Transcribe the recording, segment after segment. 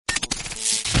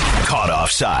Caught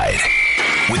Offside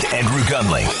with Andrew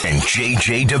Gunling and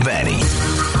JJ Devaney.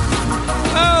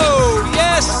 Oh,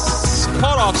 yes!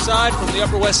 Caught Offside from the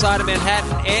Upper West Side of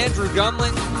Manhattan. Andrew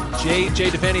Gunling,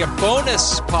 JJ Devaney, a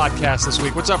bonus podcast this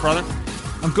week. What's up, brother?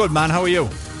 I'm good, man. How are you?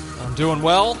 I'm doing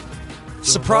well.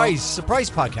 Surprise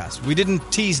podcast. We didn't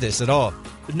tease this at all.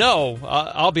 No,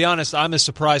 I'll be honest, I'm as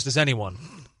surprised as anyone.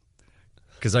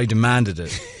 Because I demanded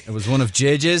it. It was one of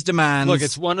JJ's demands. Look,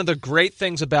 it's one of the great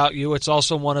things about you. It's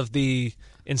also one of the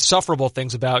insufferable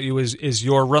things about you is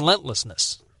your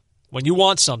relentlessness. When you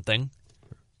want something,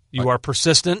 you are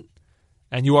persistent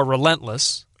and you are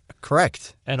relentless.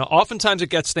 Correct. And oftentimes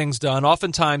it gets things done.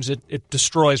 Oftentimes it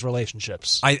destroys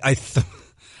relationships.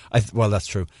 Well, that's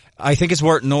true. I think it's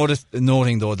worth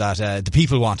noting, though, that the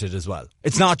people want it as well.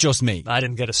 It's not just me. I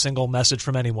didn't get a single message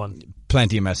from anyone.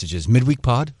 Plenty of messages. Midweek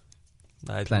pod?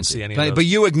 I didn't see any of those. But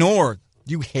you ignore.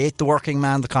 You hate the working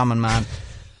man, the common man.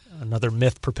 Another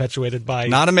myth perpetuated by...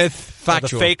 Not a myth.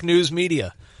 Factual. The fake news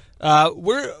media.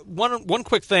 One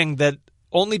quick thing that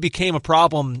only became a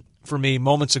problem for me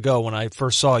moments ago when I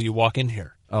first saw you walk in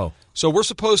here. Oh. So we're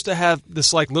supposed to have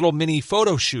this like little mini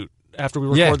photo shoot after we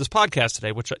record this podcast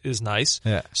today, which is nice.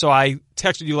 Yeah. So I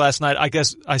texted you last night. I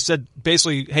guess I said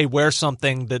basically, hey, wear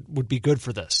something that would be good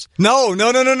for this. No.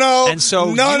 And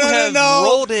so you have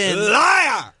rolled in.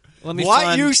 Liar!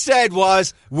 What you said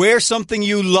was, wear something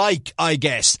you like, I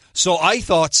guess. So I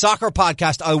thought, soccer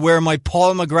podcast, I'll wear my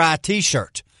Paul McGrath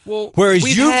t-shirt. Well, whereas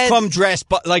you come dressed,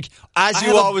 but like as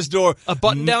you always do, a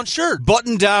button-down shirt,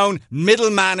 button-down,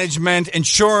 middle management,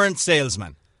 insurance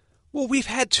salesman. Well, we've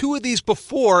had two of these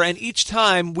before, and each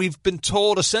time we've been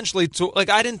told essentially to, like,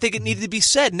 I didn't think it needed to be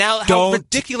said. Now, how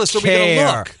ridiculous are we going to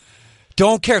look?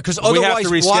 Don't care, because otherwise,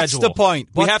 what's the point?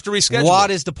 We have to reschedule. What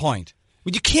is the point?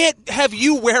 Well, you can't have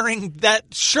you wearing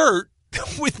that shirt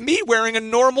with me wearing a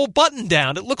normal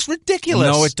button-down. It looks ridiculous.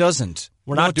 No, it doesn't.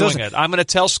 We're not doing it. I'm going to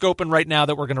tell Scopin right now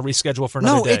that we're going to reschedule for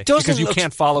another day. No, it doesn't. Because you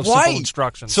can't follow simple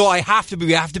instructions. So we have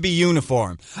to be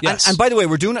uniform. Yes. And by the way,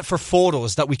 we're doing it for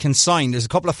photos that we can sign. There's a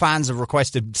couple of fans have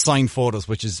requested signed photos,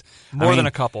 which is... More than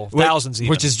a couple. Thousands even.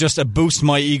 Which is just a boost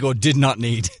my ego did not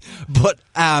need. But...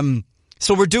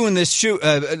 So we're doing this shoot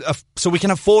so we can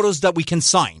have photos that we can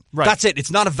sign. Right. That's it. It's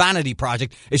not a vanity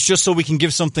project. It's just so we can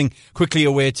give something quickly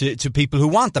away to people who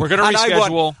want them. We're going to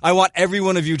reschedule. I want every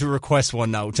one of you to request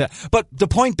one now. But the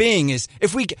point being is,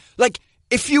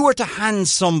 if you were to hand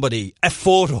somebody a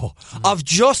photo of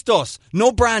just us,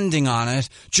 no branding on it,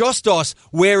 just us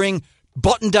wearing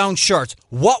button-down shirts,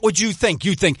 what would you think?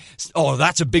 You think, oh,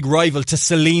 that's a big rival to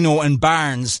Celino and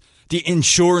Barnes, the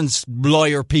insurance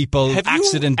lawyer people,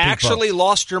 accident people. Have you actually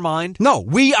lost your mind? No,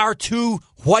 we are two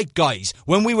white guys.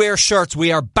 When we wear shirts,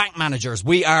 we are bank managers.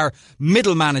 We are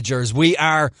middle managers. We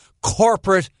are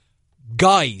corporate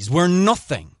guys. We're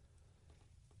nothing.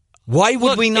 Why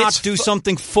would we not do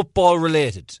something football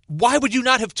related? Why would you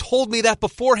not have told me that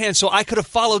beforehand so I could have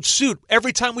followed suit?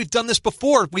 Every time we've done this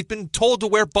before, we've been told to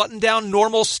wear button-down,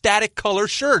 normal, static color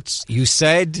shirts. You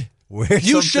said wear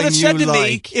you something should have said to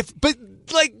like.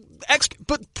 Me,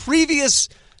 but previous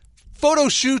photo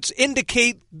shoots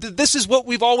indicate that this is what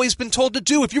we've always been told to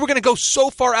do. If you were going to go so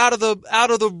far out of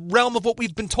the realm of what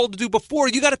we've been told to do before,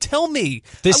 you got to tell me.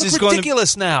 This is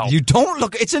ridiculous now. You don't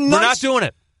look. It's a nice. We're not doing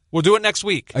it. We'll do it next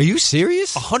week. Are you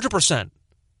serious? 100%.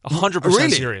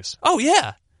 100% serious. Oh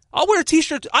yeah. I'll wear a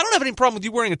t-shirt. I don't have any problem with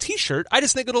you wearing a t-shirt. I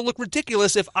just think it'll look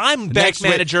ridiculous if I'm bank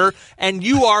manager and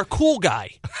you are cool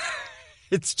guy.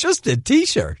 It's just a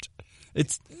t-shirt.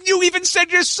 You even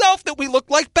said yourself that we look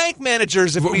like bank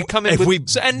managers if we come in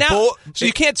so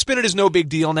you can't spin it as no big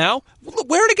deal now.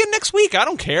 Wear it again next week. I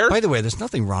don't care. By the way, there's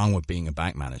nothing wrong with being a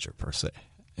bank manager per se.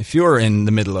 If you're in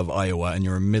the middle of Iowa and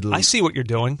you're I see what you're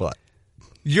doing. What?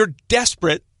 You're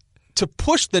desperate to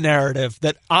push the narrative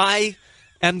that I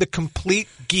am the complete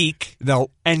geek.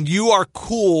 No. And you are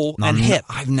cool and hip.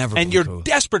 I've never been And you're cool.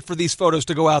 desperate for these photos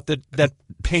to go out that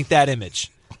paint that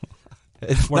image.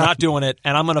 We're not doing it,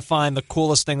 and I'm going to find the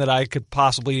coolest thing that I could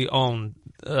possibly own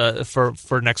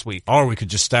for next week. Or we could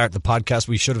just start the podcast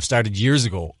we should have started years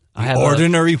ago. The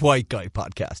Ordinary White Guy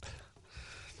podcast.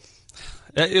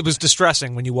 It was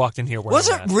distressing when you walked in here wearing Was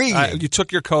it really? You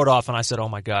took your coat off, and I said, oh,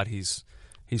 my God, he's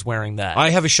wearing that. I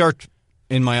have a shirt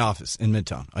in my office in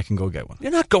Midtown. I can go get one.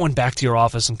 You're not going back to your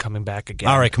office and coming back again.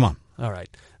 All right, come on. All right.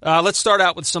 Let's start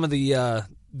out with some of the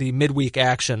midweek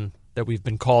action that we've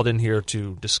been called in here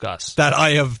to discuss. That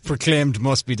I have proclaimed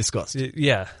must be discussed.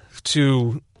 Yeah,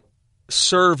 to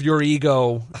serve your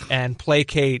ego and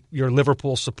placate your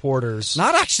Liverpool supporters.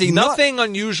 Nothing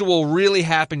unusual really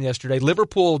happened yesterday.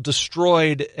 Liverpool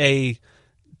destroyed a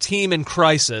team in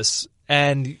crisis,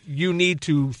 and you need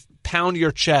to pound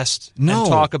your chest No. and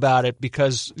talk about it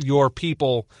because your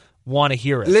people want to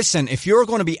hear it. Listen, if you're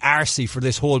going to be arsey for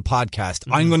this whole podcast,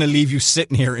 I'm going to leave you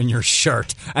sitting here in your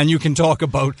shirt and you can talk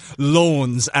about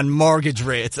loans and mortgage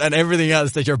rates and everything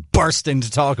else that you're bursting to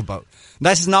talk about.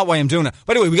 This is not why I'm doing it.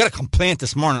 By the way, we got a complaint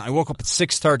this morning. I woke up at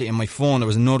 6:30 and my phone, there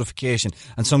was a notification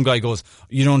and some guy goes,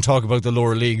 you don't talk about the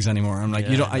lower leagues anymore. I'm like,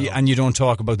 you don't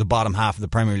talk about the bottom half of the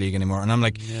Premier League anymore. And I'm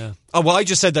like, oh, well, I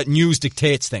just said that news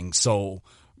dictates things, so...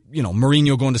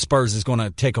 Mourinho going to Spurs is going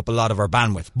to take up a lot of our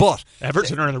bandwidth. But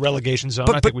Everton are in the relegation zone.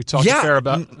 I think we talked a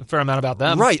fair amount about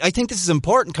them. Right. I think this is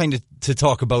important kind of to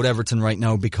talk about Everton right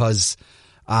now because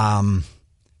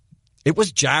it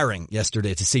was jarring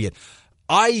yesterday to see it.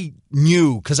 I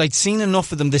knew, because I'd seen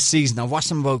enough of them this season. I've watched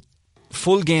them about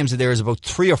full games of theirs about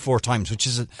 3 or 4 times,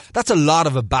 that's a lot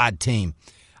of a bad team.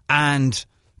 And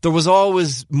there was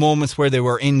always moments where they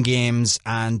were in games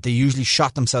and they usually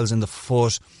shot themselves in the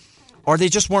foot, or they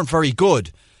just weren't very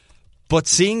good. But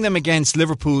seeing them against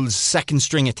Liverpool's second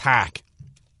string attack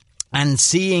and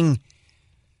seeing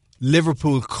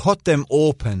Liverpool cut them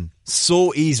open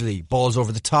so easily, balls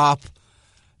over the top,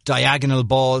 diagonal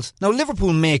balls. Now,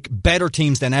 Liverpool make better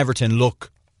teams than Everton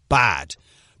look bad.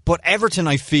 But Everton,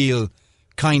 I feel,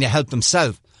 kind of helped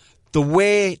themselves. The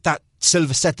way that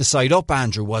Silva set the side up,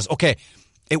 Andrew, was, okay,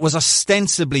 it was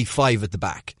ostensibly 5 at the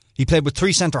back. He played with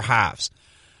 3 centre halves.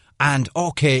 And,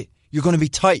 okay, you're going to be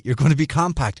tight, you're going to be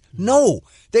compact. No,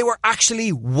 they were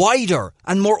actually wider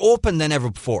and more open than ever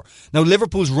before. Now,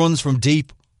 Liverpool's runs from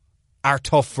deep are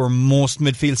tough for most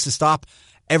midfields to stop.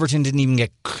 Everton didn't even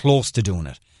get close to doing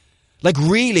it. Like,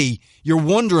 really, you're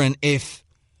wondering if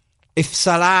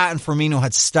Salah and Firmino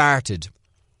had started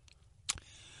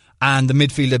and the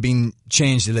midfield had been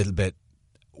changed a little bit,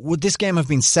 would this game have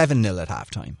been 7-0 at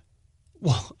halftime?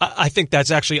 Well, I think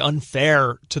that's actually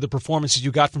unfair to the performances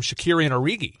you got from Shaqiri and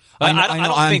Origi. I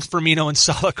don't think Firmino and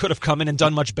Salah could have come in and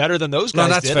done much better than those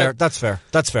guys did. No, that's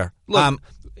fair. Look,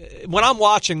 when I'm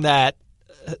watching that,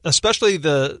 especially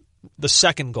the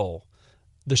second goal,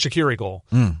 the Shaqiri goal,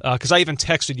 because I even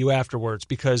texted you afterwards,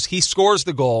 because he scores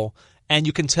the goal and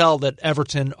you can tell that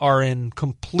Everton are in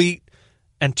complete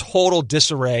and total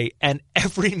disarray, and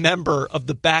every member of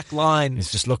the back line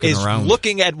is just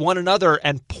looking at one another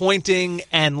and pointing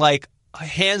and like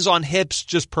hands on hips,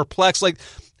 just perplexed.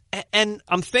 And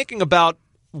I'm thinking about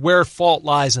where fault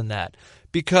lies in that,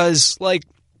 because like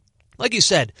you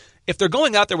said, if they're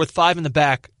going out there with 5 in the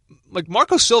back, like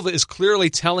Marco Silva is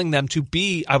clearly telling them to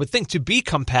be, I would think, to be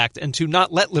compact and to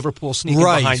not let Liverpool sneak in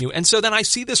behind you. And so then I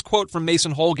see this quote from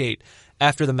Mason Holgate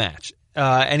after the match.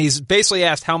 And he's basically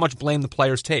asked how much blame the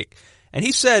players take. And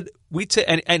he said,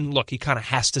 and look, he kind of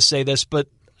has to say this, but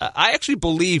I actually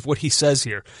believe what he says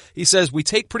here. He says, we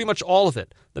take pretty much all of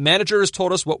it. The manager has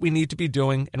told us what we need to be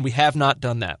doing, and we have not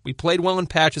done that. We played well in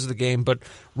patches of the game, but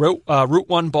Route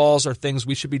 1 balls are things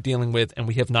we should be dealing with, and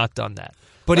we have not done that.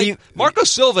 But Marco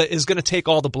Silva is going to take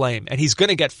all the blame, and he's going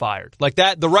to get fired. Like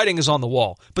that, the writing is on the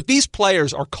wall. But these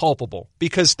players are culpable,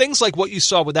 because things like what you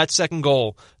saw with that second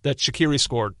goal that Shaqiri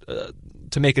scored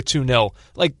to make it 2-0,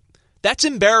 like that's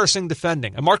embarrassing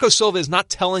defending. And Marco Silva is not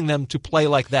telling them to play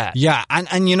like that. Yeah,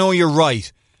 and you're right,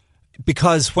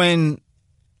 because when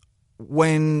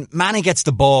Mane gets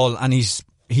the ball and he's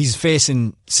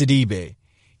facing Sidibe,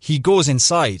 he goes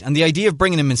inside, and the idea of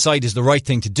bringing him inside is the right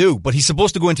thing to do, but he's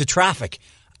supposed to go into traffic,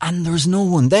 and there's no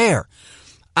one there.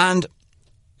 And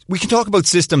we can talk about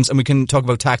systems and we can talk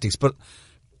about tactics, but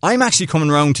I'm actually coming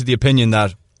around to the opinion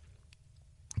that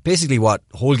basically what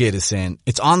Holgate is saying,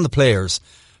 it's on the players,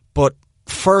 but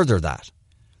further that,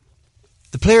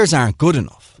 the players aren't good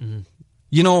enough.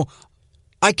 Mm-hmm.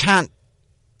 I can't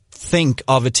think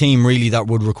of a team really that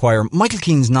would require... Michael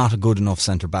Keane's not a good enough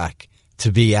centre-back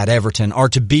to be at Everton or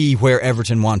to be where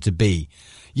Everton want to be.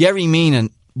 Yerry Mina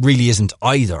really isn't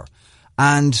either.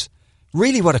 And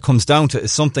really what it comes down to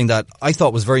is something that I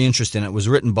thought was very interesting. It was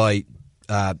written by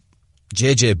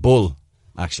JJ Bull,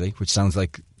 actually, which sounds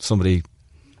like somebody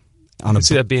on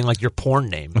see that being like your porn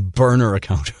name. A burner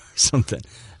account or something.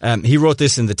 He wrote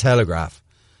this in The Telegraph.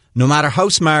 No matter how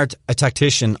smart a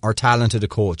tactician or talented a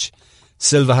coach,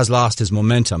 Silva has lost his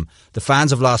momentum. The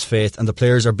fans have lost faith and the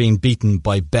players are being beaten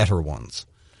by better ones.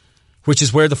 Which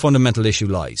is where the fundamental issue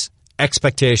lies.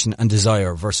 Expectation and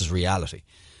desire versus reality.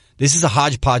 This is a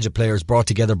hodgepodge of players brought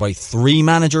together by 3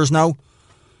 managers now,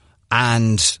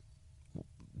 and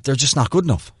they're just not good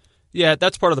enough. Yeah,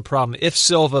 that's part of the problem. If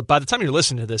Silva, by the time you're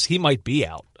listening to this, he might be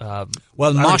out.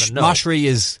 Mashri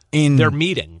is in... They're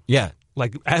meeting. Yeah.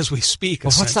 Like, as we speak.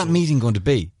 Well, what's that meeting going to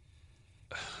be?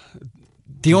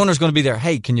 The owner's going to be there.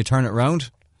 Hey, can you turn it around?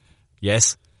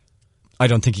 Yes. I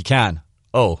don't think he can.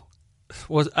 Oh.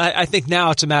 Well, I think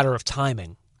now it's a matter of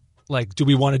timing. Like, do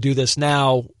we want to do this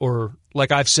now, or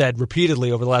like I've said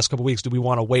repeatedly over the last couple of weeks, do we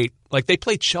want to wait? Like, they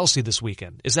play Chelsea this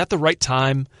weekend. Is that the right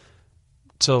time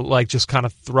to like just kind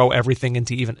of throw everything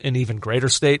into an even greater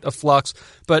state of flux?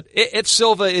 But if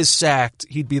Silva is sacked,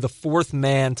 he'd be the fourth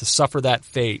man to suffer that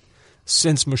fate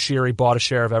since Moshiri bought a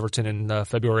share of Everton in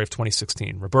February of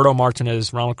 2016. Roberto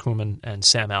Martinez, Ronald Koeman, and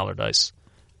Sam Allardyce.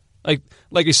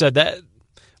 Like you said, that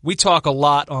we talk a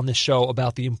lot on this show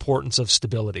about the importance of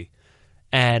stability.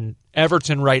 And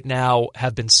Everton right now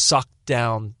have been sucked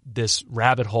down this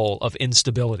rabbit hole of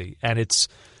instability. And it's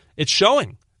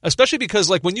showing, especially because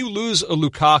like when you lose a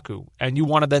Lukaku and you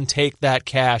want to then take that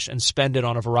cash and spend it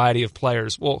on a variety of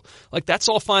players, well, like that's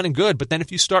all fine and good. But then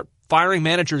if you start firing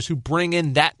managers who bring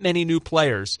in that many new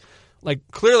players, like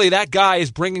clearly that guy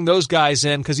is bringing those guys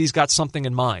in because he's got something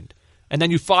in mind. And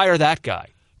then you fire that guy.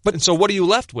 And so what are you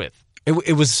left with?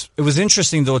 It was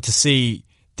interesting though to see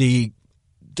the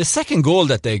second goal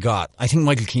that they got. I think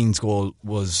Michael Keane's goal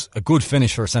was a good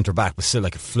finish for a centre back, but still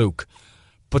like a fluke.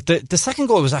 But the second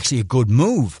goal was actually a good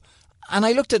move, and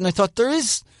I looked at it and I thought there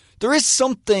is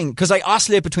something, because I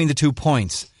oscillate between the 2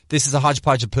 points. This is a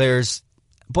hodgepodge of players,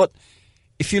 but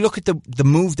if you look at the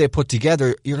move they put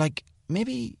together, you're like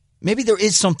maybe there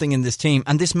is something in this team,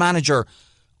 and this manager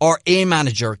or a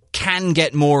manager can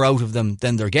get more out of them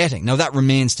than they're getting. Now that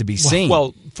remains to be seen.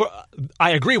 Well,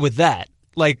 I agree with that.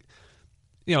 Like,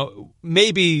 you know,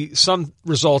 maybe some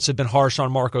results have been harsh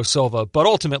on Marco Silva, but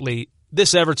ultimately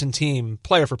this Everton team,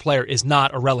 player for player, is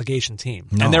not a relegation team.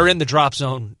 No. And they're in the drop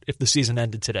zone if the season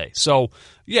ended today. So,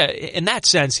 yeah, in that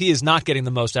sense, he is not getting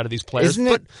the most out of these players.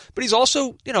 But he's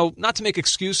also, you know, not to make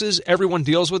excuses, everyone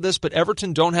deals with this, but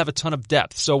Everton don't have a ton of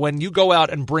depth. So when you go out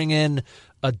and bring in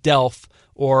a Delph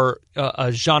or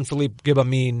a Jean-Philippe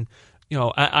Gibamine, you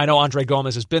know, I know Andre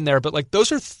Gomez has been there, but like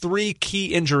those are three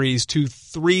key injuries to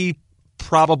three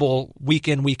probable week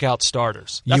in, week out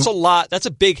starters. That's a lot. That's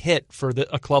a big hit for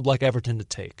a club like Everton to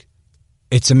take.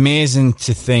 It's amazing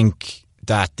to think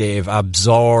that they've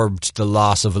absorbed the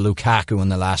loss of a Lukaku in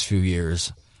the last few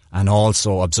years and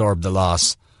also absorbed the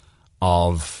loss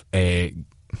of they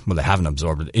haven't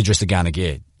absorbed it, Idris Gana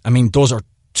Gueye. I mean, those are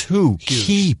two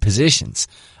key positions,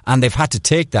 and they've had to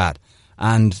take that,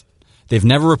 and they've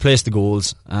never replaced the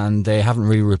goals, and they haven't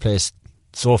really replaced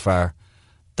so far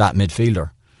that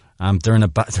midfielder. They're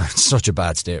in such a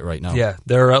bad state right now. Yeah,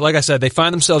 they're like I said, they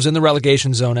find themselves in the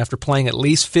relegation zone after playing at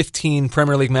least 15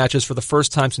 Premier League matches for the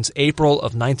first time since April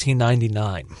of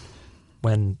 1999,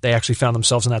 when they actually found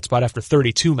themselves in that spot after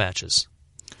 32 matches.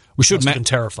 We should Must have been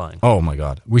terrifying. Oh my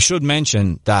God! We should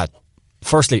mention that.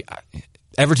 Firstly,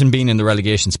 Everton being in the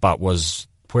relegation spot was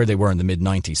where they were in the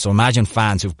mid-90s. So imagine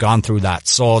fans who've gone through that,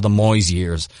 saw the Moyes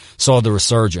years, saw the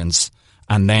resurgence,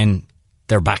 and then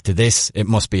they're back to this. It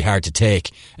must be hard to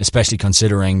take, especially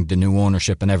considering the new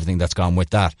ownership and everything that's gone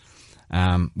with that.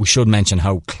 We should mention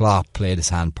how Klopp played his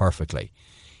hand perfectly.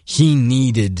 He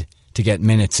needed to get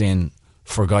minutes in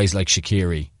for guys like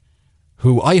Shaqiri,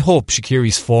 who I hope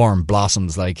Shaqiri's form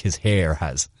blossoms like his hair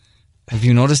has. Have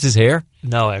you noticed his hair?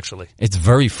 No, actually. It's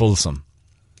very fulsome.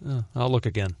 I'll look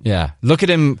again. Yeah. Look at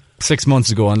him 6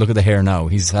 months ago and look at the hair now.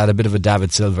 He's had a bit of a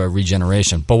David Silva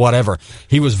regeneration. But whatever.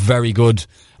 He was very good.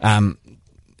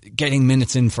 Getting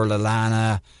minutes in for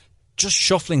Lallana, just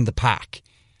shuffling the pack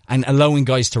and allowing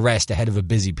guys to rest ahead of a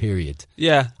busy period.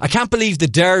 Yeah. I can't believe the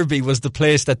derby was the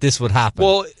place that this would happen.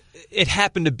 Well, it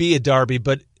happened to be a derby,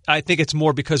 but I think it's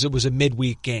more because it was a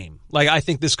midweek game. Like, I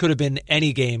think this could have been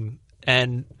any game.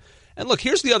 And look,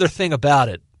 here's the other thing about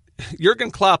it. Jurgen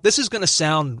Klopp, this is going to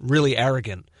sound really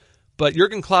arrogant, but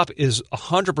Jurgen Klopp is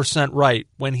 100% right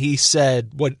when he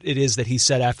said what it is that he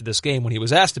said after this game. When he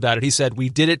was asked about it, he said, "We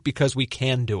did it because we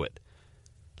can do it."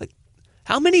 Like,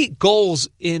 how many goals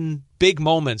in big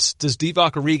moments does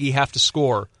Divock Origi have to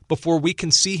score before we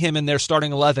can see him in their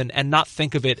starting 11 and not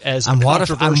think of it as a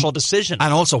controversial decision?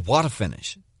 And also, what a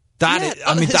finish.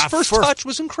 His first touch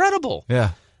was incredible.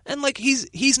 Yeah. And like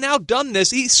he's now done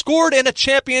this. He scored in a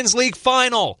Champions League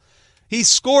final. He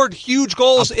scored huge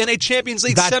goals in a Champions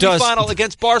League semifinal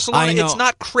against Barcelona. It's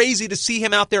not crazy to see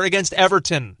him out there against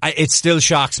Everton. It still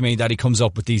shocks me that he comes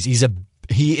up with these.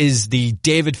 He is the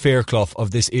David Fairclough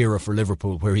of this era for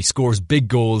Liverpool, where he scores big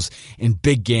goals in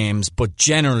big games, but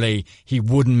generally he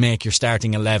wouldn't make your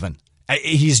starting 11.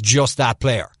 He's just that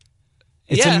player.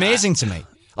 It's amazing to me.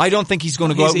 I don't think he's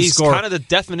going to go out and score. He's kind of the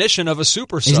definition of a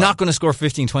super sub. He's not going to score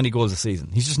 15, 20 goals a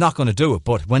season. He's just not going to do it.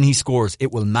 But when he scores,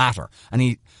 it will matter. And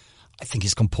I think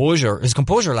his composure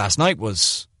last night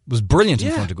was brilliant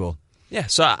in front of goal. Yeah,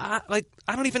 so I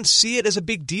don't even see it as a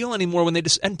big deal anymore when they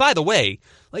just. And by the way,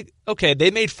 like, okay, they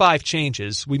made 5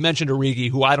 changes. We mentioned Origi,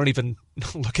 who I don't even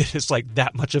look at it as like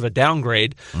that much of a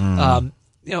downgrade.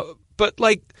 But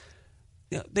like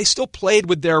they still played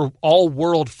with their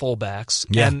all-world fullbacks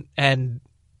and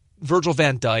Virgil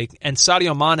van Dijk and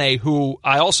Sadio Mane, who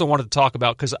I also wanted to talk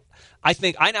about because I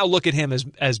think I now look at him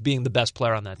as being the best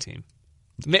player on that team,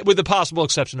 with the possible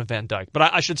exception of Van Dijk.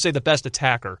 But I should say the best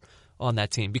attacker on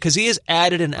that team because he has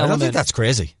added an element. I don't think that's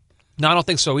crazy. No, I don't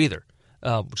think so either,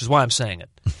 which is why I'm saying it.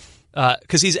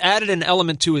 Because he's added an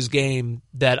element to his game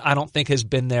that I don't think has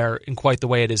been there in quite the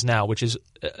way it is now, which is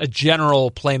a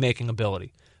general playmaking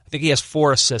ability. I think he has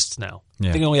 4 assists now. Yeah.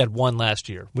 I think he only had 1 last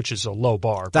year, which is a low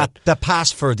bar. That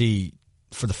pass for the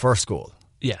first goal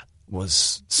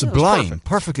was sublime, was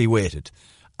perfectly weighted.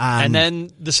 And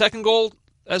then the second goal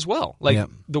as well,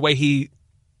 the way he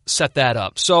set that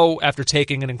up. So after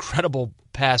taking an incredible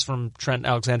pass from Trent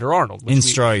Alexander-Arnold,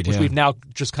 which we've now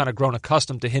just kind of grown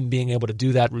accustomed to him being able to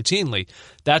do that routinely.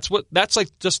 That's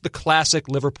like just the classic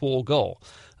Liverpool goal.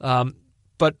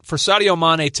 But for Sadio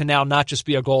Mane to now not just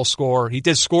be a goal scorer, he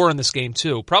did score in this game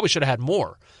too. Probably should have had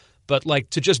more. But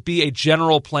like to just be a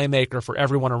general playmaker for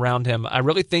everyone around him, I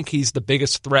really think he's the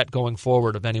biggest threat going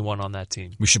forward of anyone on that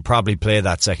team. We should probably play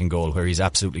that second goal where he's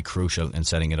absolutely crucial in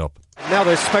setting it up. Now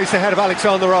there's space ahead of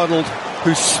Alexander-Arnold,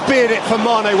 who speared it for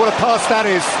Mane. What a pass that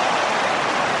is.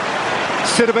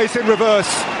 Sidibé's in reverse.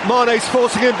 Mane's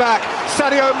forcing him back.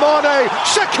 Sadio Mane.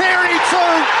 Shaqiri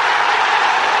too.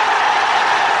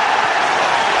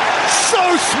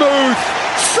 So smooth.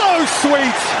 So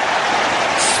sweet.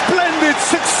 Splendid,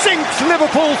 succinct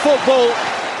Liverpool football.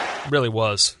 Really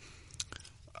was.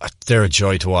 They're a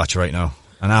joy to watch right now.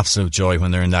 An absolute joy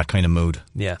when they're in that kind of mood.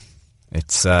 Yeah.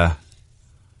 It's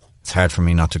hard for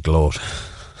me not to gloat.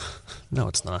 No,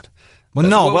 it's not. Well,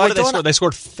 no. What did they score? They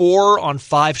scored 4 on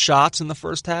 5 shots in the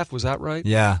first half. Was that right?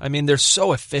 Yeah. I mean, they're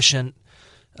so efficient.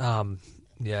 Yeah.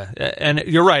 And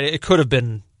you're right. It could have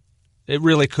been. It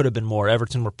really could have been more.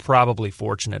 Everton were probably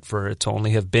fortunate for it to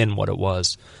only have been what it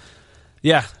was.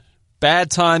 Yeah.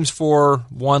 Bad times for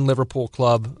one Liverpool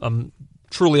club.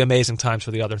 Truly amazing times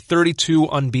for the other. 32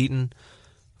 unbeaten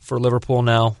for Liverpool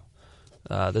now.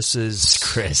 This is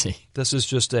crazy. This is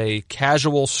just a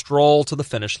casual stroll to the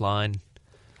finish line.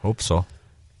 Hope so.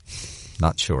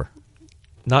 Not sure.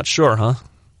 Not sure, huh?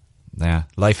 Yeah.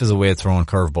 Life is a way of throwing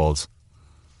curveballs.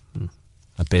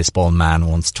 A baseball man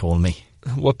once told me.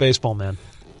 What baseball man?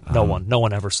 No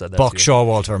one ever said that. Buck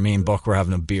Showalter, me and Buck were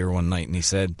having a beer one night and he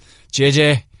said,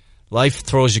 JJ, life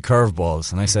throws you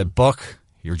curveballs. And I said, Buck,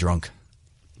 you're drunk.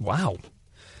 Wow.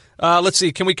 Let's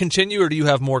see. Can we continue or do you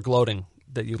have more gloating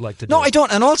that you'd like to do? No, I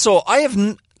don't. And also, I have,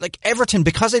 like Everton,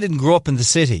 because I didn't grow up in the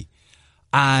city,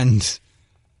 and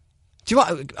do you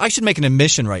want, I should make an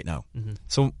admission right now. Mm-hmm.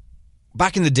 So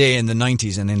back in the day, in the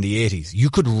 90s and in the 80s, you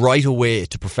could write away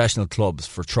to professional clubs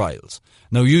for trials.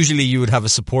 Now, usually you would have a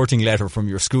supporting letter from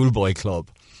your schoolboy club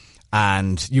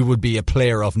and you would be a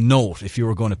player of note if you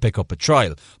were going to pick up a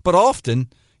trial. But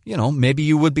often, you know, maybe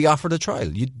you would be offered a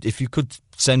trial if you could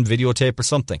send videotape or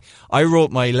something. I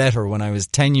wrote my letter when I was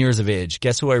 10 years of age.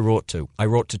 Guess who I wrote to? I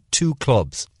wrote to 2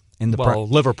 clubs in the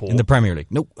Liverpool. In the Premier League.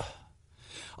 Nope.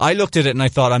 I looked at it and I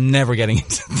thought, I'm never getting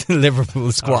into the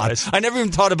Liverpool squad. Right. I never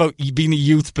even thought about being a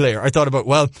youth player. I thought about,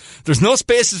 well, there's no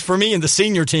spaces for me in the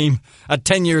senior team at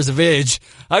 10 years of age.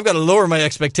 I've got to lower my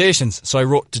expectations. So I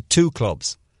wrote to 2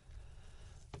 clubs.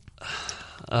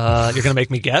 You're going to make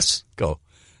me guess? Go.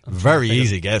 Very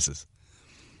easy guesses.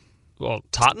 Well,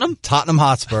 Tottenham? Tottenham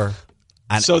Hotspur.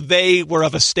 And so they were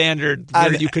of a standard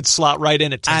where you could slot right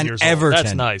in at 10 years old. Everton.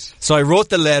 That's nice. So I wrote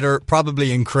the letter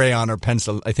probably in crayon or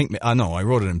pencil. I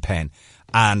wrote it in pen.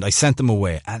 And I sent them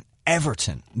away. And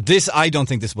Everton, I don't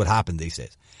think this would happen these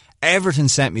days. Everton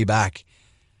sent me back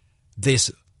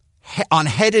this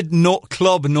unheaded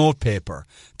club notepaper,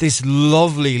 this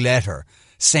lovely letter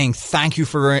saying thank you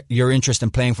for your interest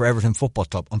in playing for Everton Football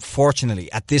Club.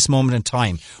 Unfortunately, at this moment in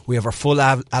time, we have our full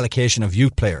allocation of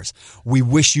youth players. We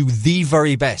wish you the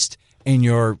very best in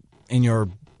your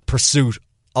pursuit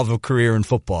of a career in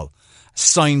football.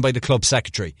 Signed by the club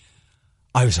secretary.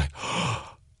 I was like,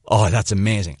 oh, that's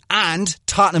amazing. And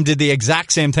Tottenham did the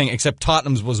exact same thing, except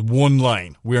Tottenham's was one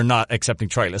line. We're not accepting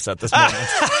trialists at this moment.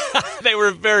 They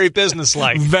were very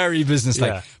businesslike. Very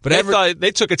businesslike. Yeah. But they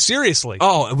took it seriously.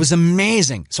 Oh, it was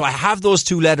amazing. So I have those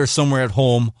 2 letters somewhere at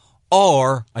home,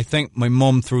 or I think my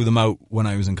mum threw them out when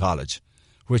I was in college,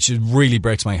 which really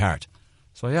breaks my heart.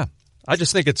 So yeah. I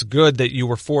just think it's good that you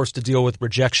were forced to deal with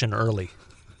rejection early.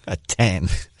 At 10.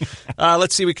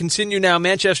 Let's see. We continue now.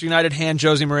 Manchester United hand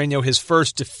Jose Mourinho his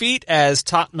first defeat as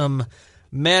Tottenham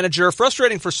manager.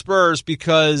 Frustrating for Spurs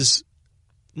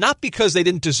not because they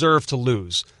didn't deserve to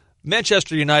lose.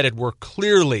 Manchester United were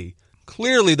clearly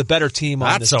clearly the better team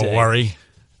on this day. That's a worry.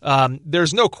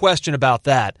 There's no question about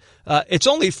that. It's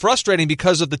only frustrating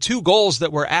because of the 2 goals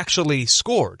that were actually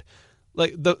scored.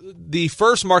 Like the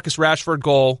first Marcus Rashford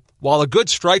goal, while a good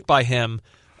strike by him,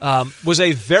 was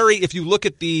a very, if you look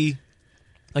at the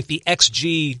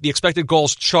XG, the expected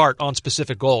goals chart on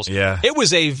specific goals, it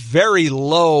was a very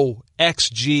low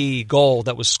XG goal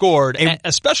that was scored,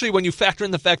 especially when you factor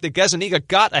in the fact that Gazzaniga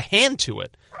got a hand to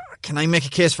it. Can I make a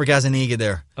case for Gazzaniga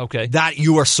there? Okay. That,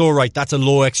 you are so right. That's a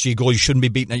low XG goal. You shouldn't be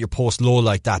beating at your post low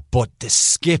like that. But the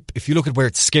skip, if you look at where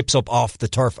it skips up off the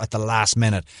turf at the last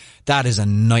minute, that is a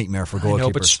nightmare for goalkeepers. I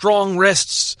know, but strong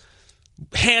wrists,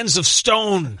 hands of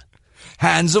stone.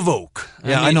 Hands of oak.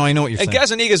 Yeah, I know what you're saying. And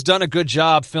Gazzaniga's done a good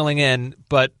job filling in,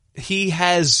 but he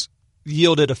has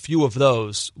yielded a few of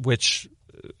those, which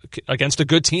against a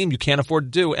good team you can't afford to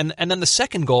do. And then the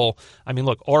second goal, I mean,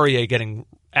 look, Aurier getting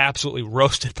absolutely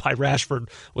roasted by Rashford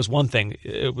was one thing.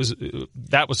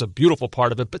 That was a beautiful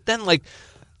part of it. But then, like,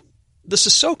 the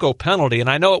Sissoko penalty, and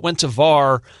I know it went to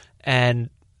VAR, and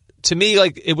to me,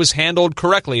 like, it was handled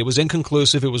correctly. It was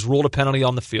inconclusive. It was ruled a penalty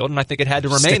on the field, and I think it had to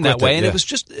remain that way. And it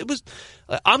was.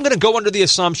 I'm going to go under the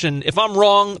assumption, if I'm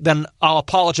wrong, then I'll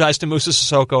apologize to Moussa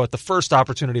Sissoko at the first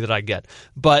opportunity that I get.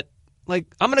 But like,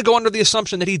 I'm going to go under the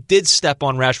assumption that he did step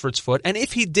on Rashford's foot, and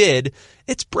if he did,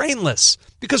 it's brainless.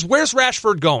 Because where's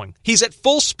Rashford going? He's at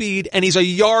full speed, and he's a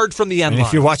yard from the end line.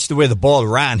 If you watch the way the ball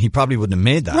ran, he probably wouldn't have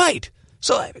made that. Right.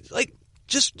 So, like,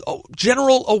 just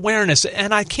general awareness.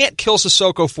 And I can't kill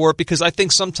Sissoko for it, because I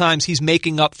think sometimes he's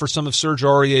making up for some of Serge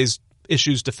Aurier's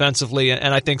issues defensively,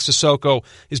 and I think Sissoko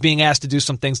is being asked to do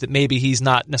some things that maybe he's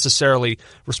not necessarily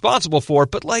responsible for,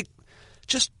 but, like,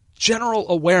 just general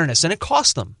awareness, and it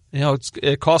cost them. You know,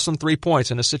 it cost them 3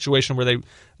 points in a situation where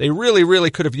they really,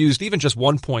 really could have used even just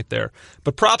 1 point there.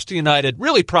 But props to United,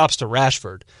 really props to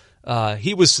Rashford.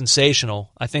 He was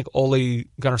sensational. I think Ole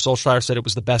Gunnar Solskjaer said it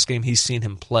was the best game he's seen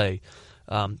him play.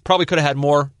 Probably could have had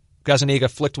more.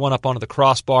 Gazzaniga flicked one up onto the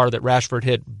crossbar that Rashford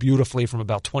hit beautifully from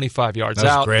about 25 yards out.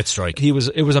 That was a great strike. It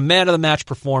was a man-of-the-match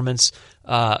performance,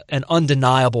 an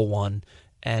undeniable one.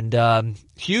 And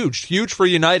huge for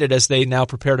United as they now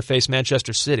prepare to face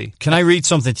Manchester City. Can I read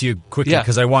something to you quickly? Yeah.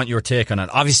 Because I want your take on it.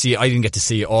 Obviously, I didn't get to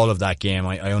see all of that game.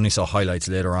 I only saw highlights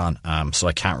later on, so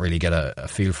I can't really get a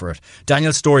feel for it.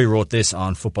 Daniel Story wrote this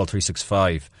on Football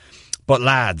 365. But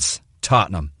lads,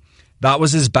 Tottenham, that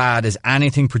was as bad as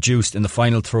anything produced in the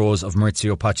final throes of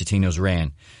Maurizio Pochettino's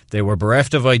reign. They were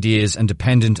bereft of ideas and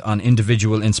dependent on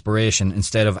individual inspiration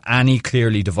instead of any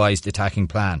clearly devised attacking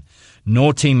plan.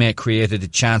 No teammate created a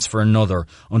chance for another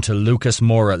until Lucas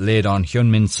Moura laid on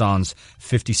Heung-min Son's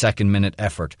 52nd minute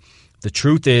effort. The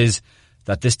truth is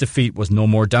that this defeat was no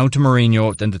more down to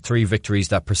Mourinho than the 3 victories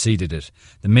that preceded it.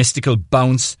 The mystical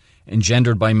bounce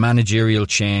engendered by managerial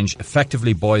change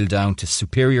effectively boiled down to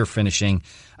superior finishing,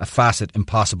 a facet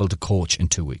impossible to coach in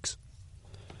 2 weeks.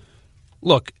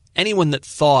 Look, anyone that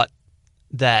thought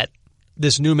that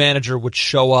this new manager would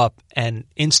show up and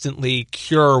instantly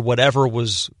cure whatever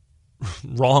was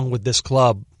wrong with this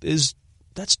club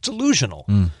that's delusional.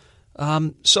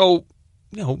 So,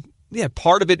 you know, yeah,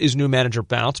 part of it is new manager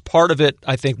bounce. Part of it,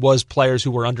 I think, was players who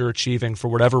were underachieving for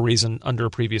whatever reason under a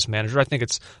previous manager. I think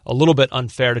it's a little bit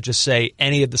unfair to just say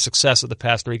any of the success of the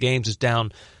past 3 games is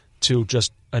down to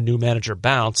just a new manager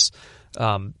bounce.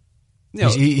 You know,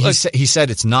 he said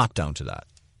it's not down to that.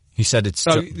 He said it's...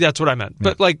 that's what I meant. Yeah.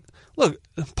 But, like, look,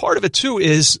 part of it, too,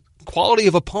 is quality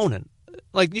of opponent.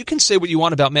 Like, you can say what you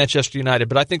want about Manchester United,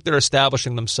 but I think they're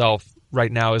establishing themselves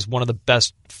right now as one of the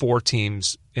best 4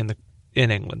 teams in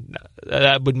England.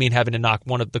 That would mean having to knock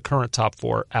one of the current top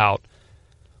 4 out.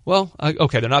 Well,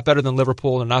 okay, they're not better than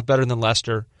Liverpool. They're not better than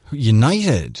Leicester.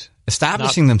 United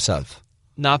establishing themselves.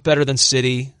 Not better than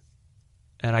City.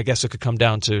 And I guess it could come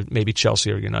down to maybe Chelsea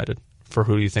or United for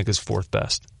who you think is 4th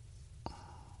best.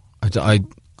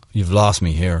 You've lost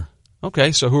me here.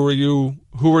 Okay, so who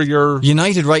are your...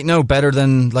 United right now better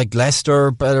than, like,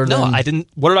 Leicester, better than... No, I didn't...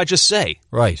 What did I just say?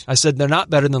 Right. I said they're not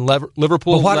better than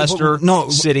Liverpool, Leicester,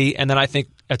 City, and then I think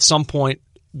at some point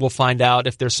we'll find out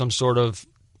if there's some sort of...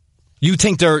 You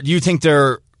think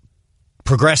they're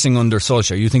progressing under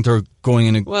Solskjaer? You think they're going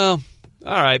in a... Well,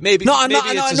 all right, maybe... No, I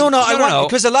want...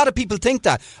 Because a lot of people think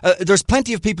that. There's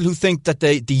plenty of people who think that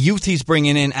the youth he's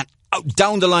bringing in and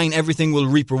down the line everything will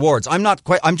reap rewards.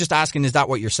 I'm just asking, is that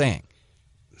what you're saying?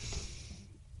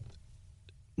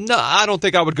 No, I don't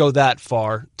think I would go that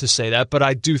far to say that, but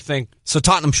I do think... So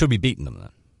Tottenham should be beating them then?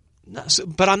 No,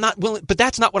 but I'm not willing... But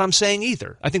that's not what I'm saying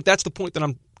either. I think that's the point that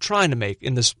I'm trying to make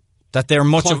in this that they're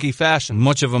clunky fashion.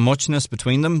 Much of a muchness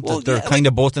between them? Well, that they're kind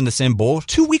of both in the same boat?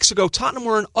 2 weeks ago, Tottenham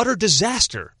were an utter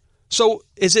disaster. So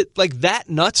is it like that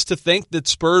nuts to think that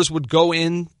Spurs would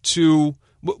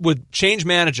would change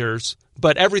managers,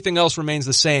 but everything else remains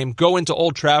the same, go into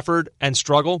Old Trafford and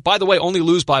struggle? By the way, only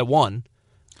lose by 1.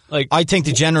 Like, I think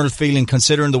the general feeling,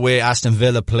 considering the way Aston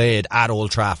Villa played at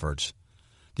Old Trafford,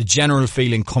 the general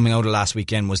feeling coming out of last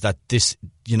weekend was that this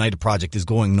United project is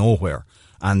going nowhere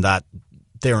and that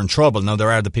they're in trouble. Now,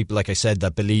 there are the people, like I said,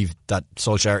 that believe that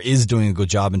Solskjaer is doing a good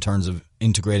job in terms of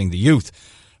integrating the youth.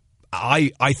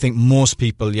 I think most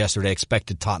people yesterday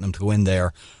expected Tottenham to go in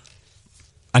there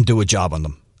and do a job on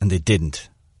them, and they didn't.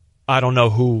 I don't know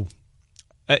who.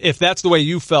 If that's the way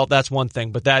you felt, that's one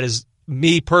thing, but that is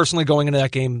me personally going into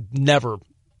that game, never.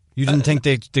 You didn't think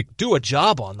they do a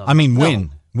job on them? I mean,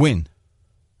 win.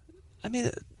 I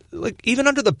mean, like, even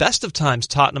under the best of times,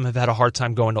 Tottenham have had a hard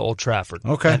time going to Old Trafford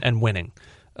and winning.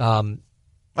 I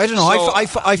don't know. So, I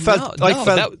felt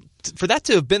for that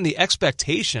to have been the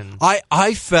expectation.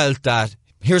 I felt that.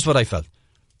 Here's what I felt: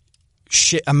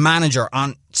 a manager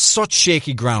on such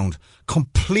shaky ground,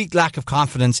 complete lack of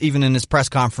confidence, even in his press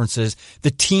conferences.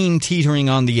 The team teetering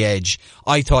on the edge.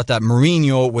 I thought that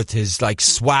Mourinho, with his like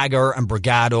swagger and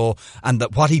bravado, and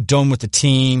that what he'd done with the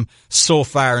team so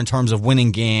far in terms of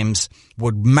winning games,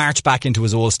 would march back into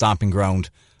his old stomping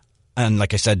ground, and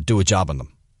like I said, do a job on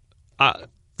them.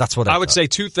 That's what I would say.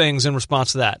 2 things in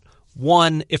response to that.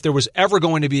 One, if there was ever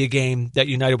going to be a game that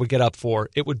United would get up for,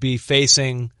 it would be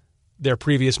facing their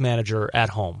previous manager at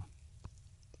home.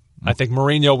 I think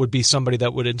Mourinho would be somebody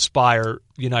that would inspire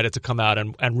United to come out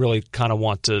and really kind of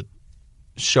want to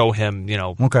show him,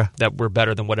 that we're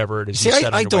better than whatever it is. See,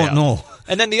 I don't know.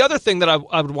 And then the other thing that I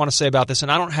would want to say about this,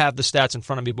 and I don't have the stats in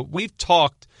front of me, but we've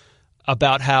talked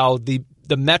about how the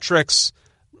metrics,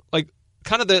 like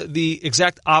kind of the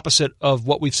exact opposite of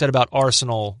what we've said about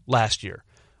Arsenal last year,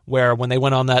 where when they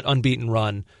went on that unbeaten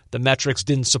run, the metrics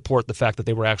didn't support the fact that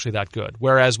they were actually that good.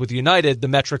 Whereas with United, the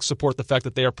metrics support the fact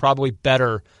that they are probably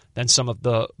better than some of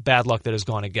the bad luck that has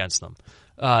gone against them.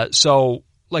 So,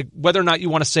 like, whether or not you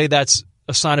want to say that's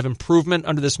a sign of improvement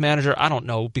under this manager, I don't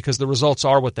know, because the results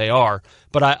are what they are.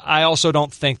 But I also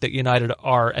don't think that United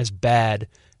are as bad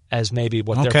as maybe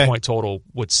what their point total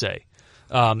would say.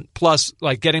 Plus,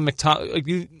 like, getting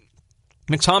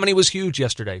McTominay was huge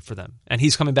yesterday for them, and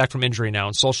he's coming back from injury now.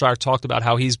 And Solskjaer talked about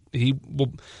how him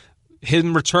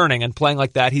returning and playing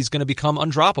like that, he's going to become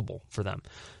undroppable for them.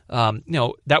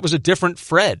 That was a different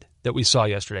Fred that we saw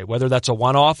yesterday. Whether that's a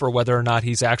one-off or whether or not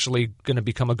he's actually going to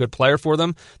become a good player for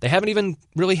them, they haven't even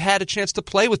really had a chance to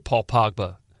play with Paul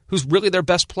Pogba, who's really their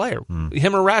best player,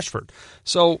 him or Rashford.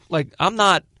 So, like, I'm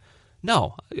not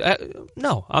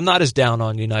as down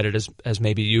on United as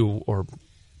maybe you or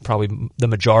probably the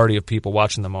majority of people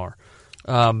watching them are.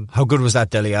 How good was that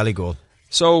Dele Alli goal?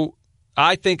 So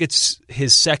I think it's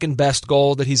his second best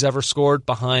goal that he's ever scored,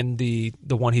 behind the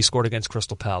one he scored against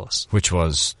Crystal Palace, which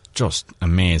was just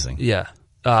amazing. Yeah,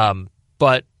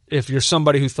 but if you're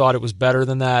somebody who thought it was better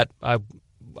than that, I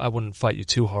wouldn't fight you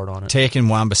too hard on it. Taking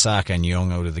Wan-Bissaka and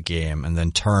Young out of the game and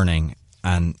then turning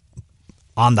and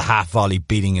on the half volley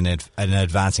beating an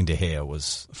advancing De Gea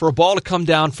was, for a ball to come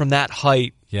down from that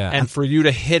height, and for you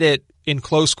to hit it in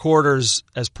close quarters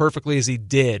as perfectly as he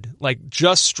did, like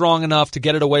just strong enough to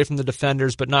get it away from the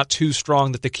defenders, but not too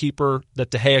strong that that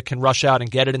De Gea can rush out and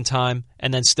get it in time,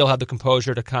 and then still have the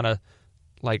composure to kind of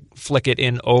like flick it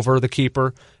in over the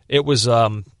keeper. It was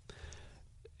a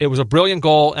brilliant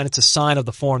goal, and it's a sign of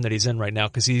the form that he's in right now,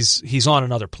 because he's on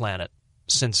another planet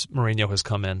since Mourinho has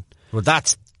come in. Well,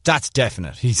 that's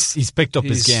definite. He's picked up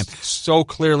his game. So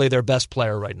clearly their best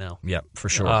player right now. Yeah, for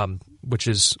sure. Which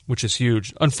is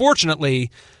huge.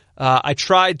 Unfortunately, I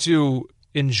tried to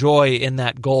enjoy in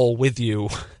that goal with you.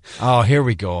 Oh, here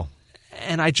we go.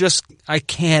 And I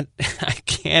can't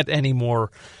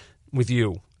anymore with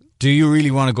you. Do you really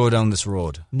want to go down this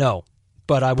road? No,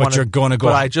 but you're going to go.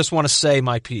 But I just want to say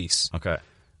my piece. Okay.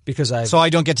 Because so I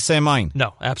don't get to say mine?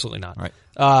 No, absolutely not. All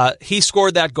right. He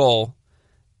scored that goal,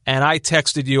 and I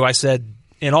texted you. I said,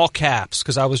 in all caps,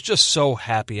 because I was just so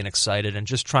happy and excited and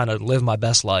just trying to live my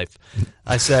best life.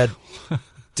 I said,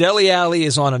 Dele Alli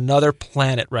is on another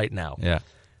planet right now. Yeah.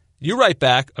 You write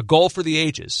back, a goal for the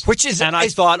ages. And I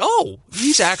thought,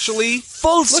 he's actually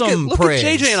fulsome look praise.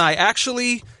 At JJ and I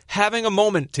actually having a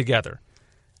moment together.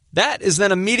 That is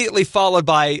then immediately followed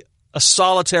by a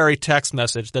solitary text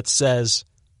message that says,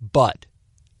 but.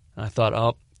 And I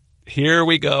thought, here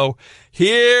we go.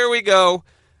 Here we go.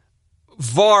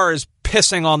 VAR is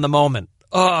pissing on the moment.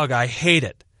 Ugh, I hate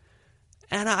it.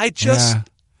 And I just,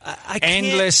 I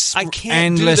can't. I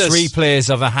can't. Endless do this.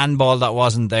 replays of a handball that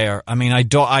wasn't there. I mean,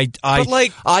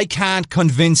 I can't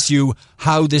convince you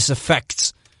how this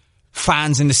affects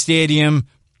fans in the stadium,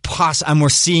 and we're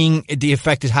seeing the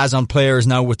effect it has on players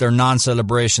now with their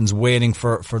non-celebrations, waiting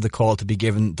for the call to be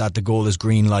given that the goal is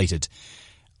green lighted.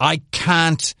 I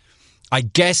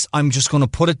guess I'm just going to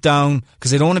put it down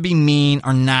because I don't want to be mean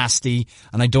or nasty,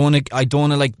 and I don't want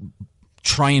to like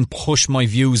try and push my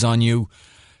views on you.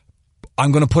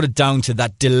 I'm going to put it down to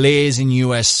that delays in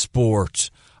US sport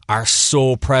are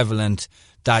so prevalent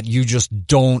that you just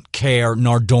don't care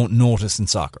nor don't notice in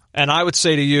soccer. And I would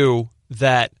say to you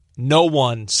that no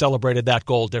one celebrated that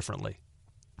goal differently.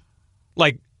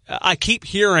 Like, I keep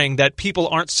hearing that people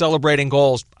aren't celebrating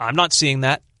goals. I'm not seeing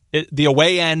that. The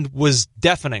away end was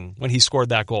deafening when he scored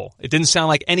that goal. It didn't sound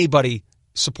like anybody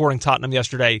supporting Tottenham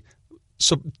yesterday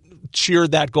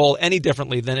cheered that goal any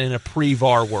differently than in a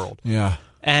pre-VAR world. Yeah.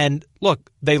 And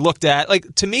look, they looked at,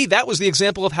 like, to me, that was the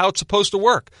example of how it's supposed to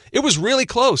work. It was really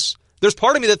close. There's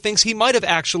part of me that thinks he might have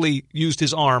actually used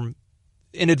his arm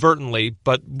inadvertently,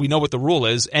 but we know what the rule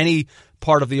is. Any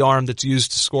part of the arm that's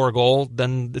used to score a goal,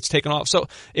 then it's taken off. So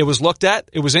it was looked at.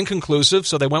 It was inconclusive,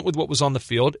 so they went with what was on the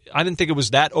field. I didn't think it was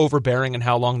that overbearing in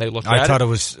how long they looked at it. I thought it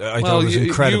was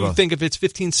incredible. You think if it's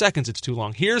 15 seconds, it's too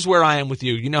long. Here's where I am with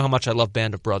you. You know how much I love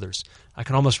Band of Brothers. I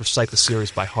can almost recite the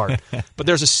series by heart. But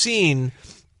there's a scene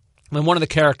when one of the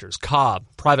characters, Cobb,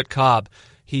 Private Cobb,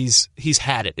 he's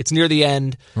had it. It's near the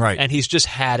end, right? And he's just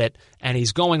had it, and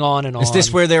he's going on and on. Is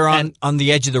this where they're on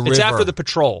the edge of the river? It's after the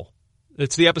patrol.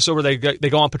 It's the episode where they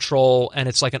go on patrol, and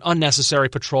it's like an unnecessary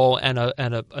patrol, and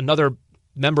another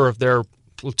member of their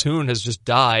platoon has just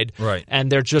died, right? And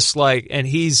they're just like, and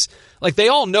he's like, they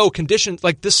all know conditions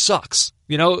like this sucks.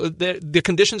 You know, the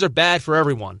conditions are bad for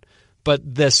everyone, but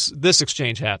this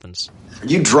exchange happens. Are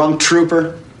you drunk,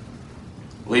 trooper?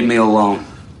 Leave me alone.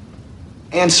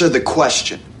 Answer the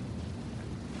question.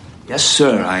 Yes,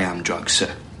 sir, I am drunk,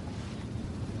 sir.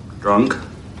 Drunk?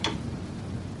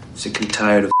 Sick and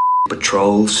tired of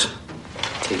patrols,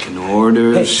 taking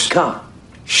orders. Hey, Cobb,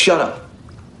 shut up.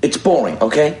 It's boring,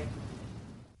 okay?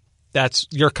 That's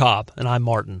your Cobb, and I'm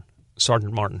Martin,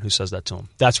 Sergeant Martin, who says that to him.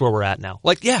 That's where we're at now.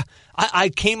 Like, yeah, I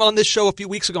came on this show a few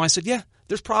weeks ago, and I said, yeah,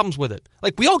 there's problems with it.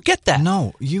 Like, we all get that.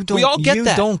 No, you don't. We all get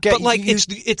that. But, like, you,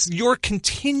 it's your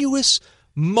continuous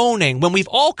moaning when we've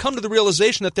all come to the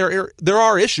realization that there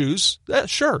are issues.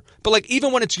 Sure. But, like,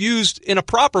 even when it's used in a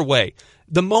proper way,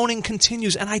 the moaning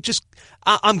continues, and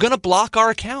I'm going to block our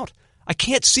account. I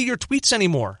can't see your tweets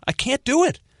anymore. I can't do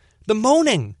it. The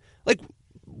moaning. Like,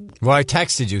 well, I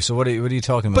texted you, so what are you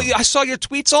talking about? But I saw your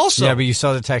tweets also. Yeah, but you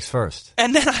saw the text first.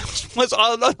 And then I was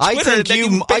on Twitter, and then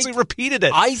you basically repeated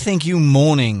it. I think you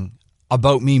moaning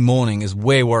about me moaning is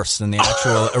way worse than the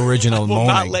actual original moaning.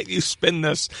 I will not let you spin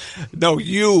this. No,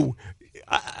 you.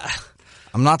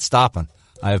 I'm not stopping.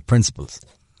 I have principles.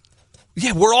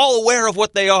 Yeah, we're all aware of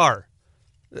what they are.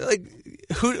 Like,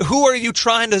 who are you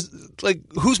trying to, like,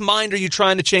 whose mind are you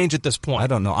trying to change at this point? I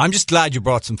don't know. I'm just glad you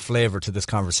brought some flavour to this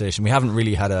conversation. We haven't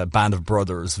really had a Band of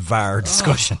Brothers VAR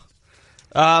discussion.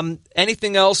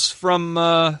 Anything else from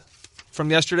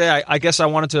yesterday? I guess I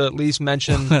wanted to at least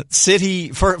mention City.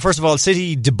 First of all,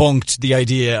 City debunked the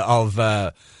idea of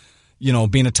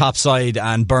being a top side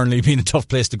and Burnley being a tough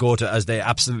place to go to, as they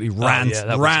absolutely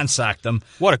ransacked them.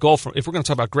 What a goal! If we're going to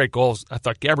talk about great goals, I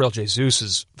thought Gabriel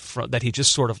Jesus' that he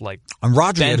just sort of like and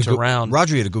Rodri bent around.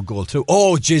 Rodri had a good goal too.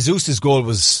 Oh, Jesus' goal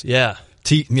was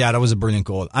that was a brilliant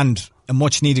goal and a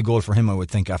much needed goal for him, I would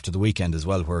think, after the weekend as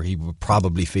well, where he would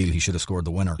probably feel he should have scored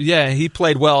the winner. Yeah, he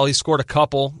played well. He scored a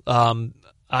couple.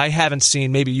 I haven't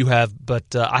seen, maybe you have,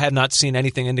 but I have not seen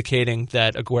anything indicating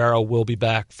that Aguero will be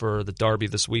back for the derby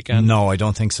this weekend. No, I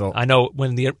don't think so. I know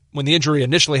when the injury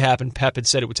initially happened, Pep had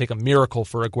said it would take a miracle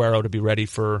for Aguero to be ready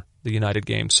for the United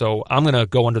game. So I'm going to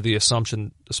go under the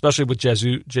assumption, especially with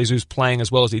Jesus playing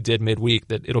as well as he did midweek,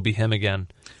 that it'll be him again.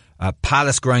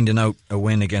 Palace grinding out a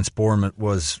win against Bournemouth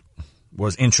was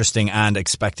interesting and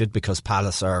expected, because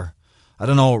Palace are, I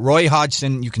don't know, Roy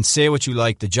Hodgson, you can say what you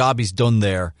like, the job he's done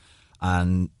there.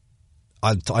 And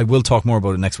I will talk more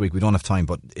about it next week. We don't have time,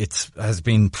 but it has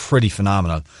been pretty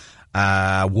phenomenal.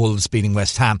 Wolves beating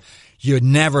West Ham. You'd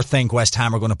never think West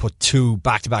Ham are going to put two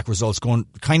back-to-back results,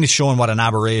 kind of showing what an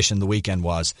aberration the weekend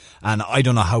was. And I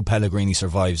don't know how Pellegrini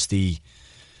survives. The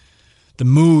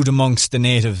mood amongst the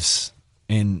natives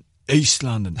in East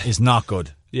London is not good.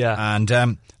 Yeah.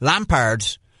 And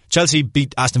Lampard, Chelsea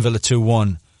beat Aston Villa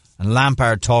 2-1, and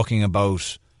Lampard talking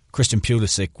about Christian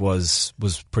Pulisic was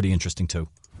pretty interesting too.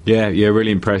 Yeah,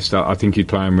 really impressed. I think he's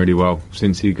playing really well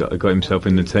since he got himself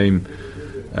in the team.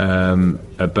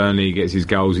 At Burnley, he gets his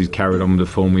goals. He's carried on with the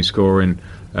form he's scoring.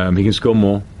 He can score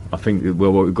more. I think what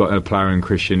we've got a player in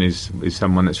Christian is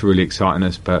someone that's really exciting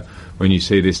us. But when you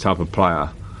see this type of player,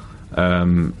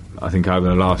 I think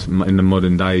in the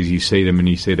modern days, you see them and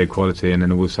you see their quality, and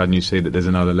then all of a sudden you see that there's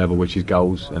another level, which is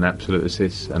goals and absolute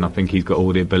assists. And I think he's got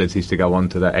all the abilities to go on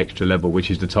to that extra level,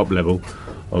 which is the top level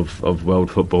of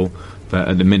world football. But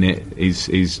at the minute,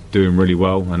 he's doing really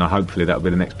well, and hopefully that'll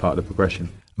be the next part of the progression.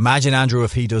 Imagine, Andrew,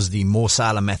 if he does the Mo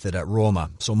Salah method at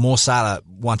Roma. So Mo Salah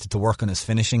wanted to work on his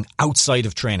finishing outside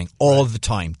of training all the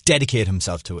time, dedicate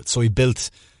himself to it. So I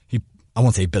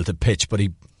won't say he built a pitch, but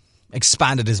he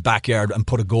expanded his backyard and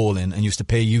put a goal in, and used to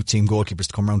pay youth team goalkeepers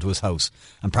to come round to his house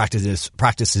and practice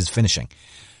his finishing.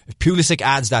 If Pulisic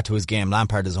adds that to his game,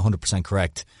 Lampard is 100%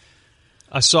 correct.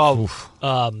 I saw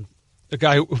a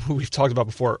guy who we've talked about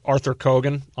before, Arthur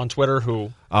Kogan on Twitter,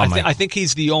 who I think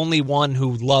he's the only one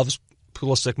who loves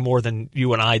Pulisic more than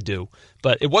you and I do.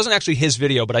 But it wasn't actually his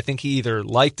video, but I think he either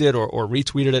liked it or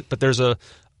retweeted it. But there's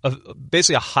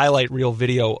basically a highlight reel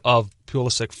video of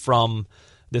Pulisic from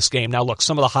this game. Now, look,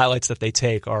 some of the highlights that they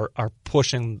take are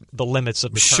pushing the limits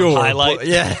of the term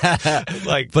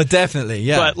highlight. But definitely,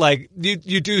 yeah. But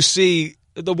you do see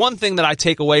the one thing that I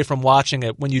take away from watching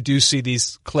it when you do see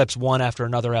these clips one after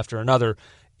another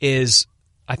is,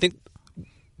 I think,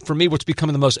 for me, what's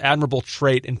becoming the most admirable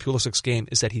trait in Pulisic's game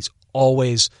is that he's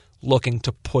always looking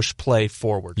to push play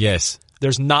forward. Yes.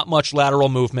 There's not much lateral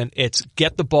movement. It's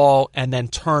get the ball and then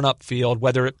turn upfield,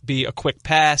 whether it be a quick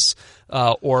pass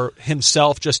or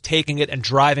himself just taking it and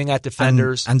driving at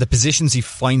defenders. And the positions he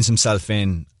finds himself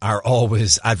in are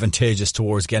always advantageous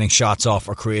towards getting shots off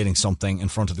or creating something in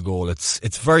front of the goal. It's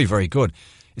very, very good.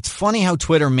 It's funny how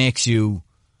Twitter makes you,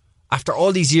 after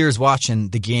all these years watching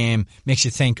the game, makes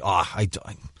you think,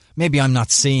 maybe I'm not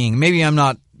seeing, maybe I'm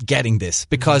not getting this.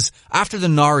 Because after the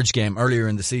Norwich game earlier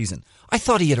in the season, I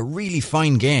thought he had a really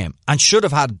fine game and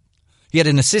he had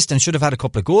an assist and should have had a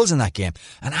couple of goals in that game.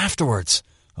 And afterwards,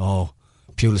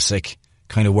 Pulisic,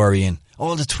 kind of worrying.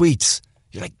 All the tweets.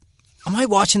 You're like, am I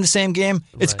watching the same game?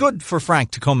 Right. It's good for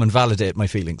Frank to come and validate my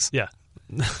feelings. Yeah.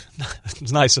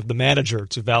 It's nice of the manager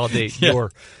to validate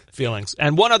your feelings.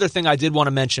 And one other thing I did want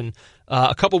to mention,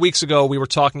 a couple weeks ago we were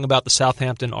talking about the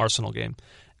Southampton-Arsenal game.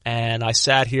 And I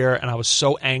sat here and I was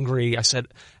so angry. I said,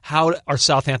 how are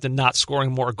Southampton not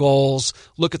scoring more goals?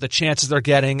 Look at the chances they're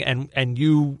getting. And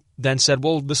you then said,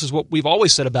 well, this is what we've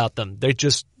always said about them. They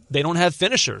don't have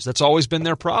finishers. That's always been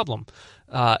their problem.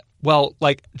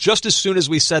 Just as soon as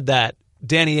we said that,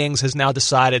 Danny Ings has now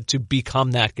decided to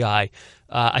become that guy.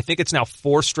 I think it's now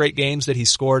 4 straight games that he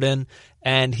scored in.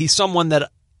 And he's someone that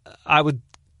I would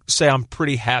say I'm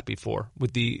pretty happy for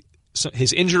with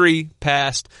his injury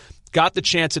past. Got the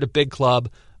chance at a big club,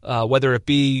 whether it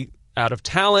be out of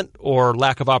talent or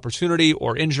lack of opportunity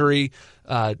or injury.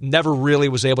 Never really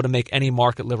was able to make any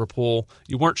mark at Liverpool.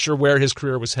 You weren't sure where his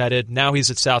career was headed. Now he's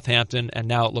at Southampton, and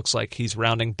now it looks like he's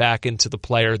rounding back into the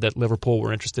player that Liverpool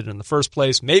were interested in the first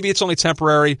place. Maybe it's only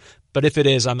temporary, but if it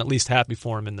is, I'm at least happy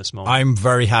for him in this moment. I'm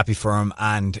very happy for him,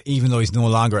 and even though he's no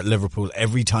longer at Liverpool,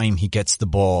 every time he gets the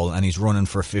ball and he's running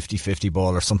for a 50-50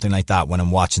 ball or something like that when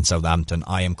I'm watching Southampton,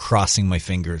 I am crossing my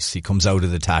fingers he comes out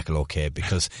of the tackle okay,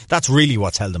 because that's really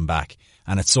what's held him back.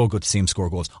 And it's so good to see him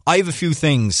score goals. I have a few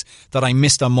things that I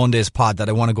missed on Monday's pod that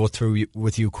I want to go through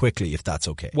with you quickly, if that's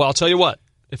okay. Well, I'll tell you what.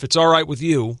 If it's all right with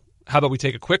you, how about we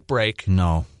take a quick break?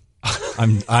 No,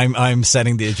 I'm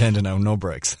setting the agenda now. No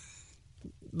breaks.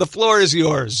 The floor is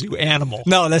yours, you animal.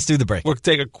 No, let's do the break. We'll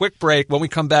take a quick break. When we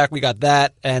come back, we got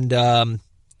that and a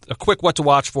quick what to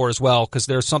watch for as well, because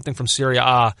there's something from Serie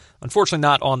A, unfortunately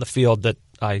not on the field, that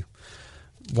I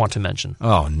want to mention.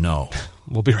 Oh, no.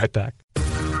 We'll be right back.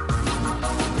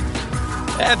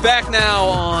 And back now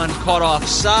on Caught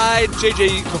Offside.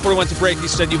 JJ, before we went to break, you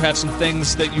said you had some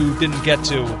things that you didn't get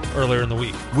to earlier in the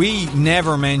week. We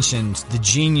never mentioned the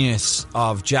genius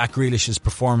of Jack Grealish's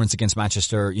performance against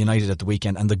Manchester United at the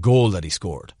weekend and the goal that he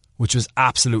scored, which was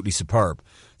absolutely superb.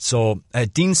 So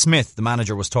Dean Smith, the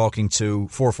manager, was talking to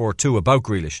 442 about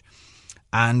Grealish.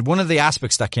 And one of the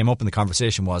aspects that came up in the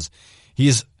conversation was he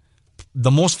is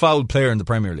the most fouled player in the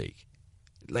Premier League.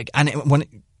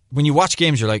 When you watch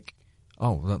games, you're like,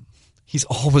 oh, well, he's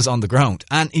always on the ground.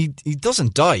 And he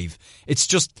doesn't dive. It's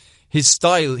just his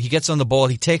style. He gets on the ball,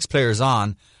 he takes players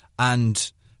on,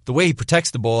 and the way he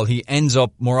protects the ball, he ends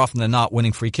up more often than not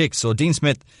winning free kicks. So Dean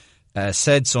Smith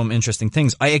said some interesting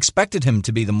things. I expected him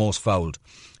to be the most fouled.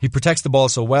 He protects the ball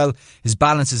so well. His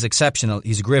balance is exceptional.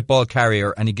 He's a great ball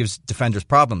carrier, and he gives defenders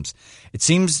problems. It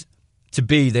seems to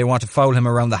be they want to foul him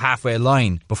around the halfway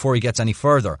line before he gets any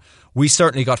further. We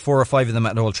certainly got 4 or 5 of them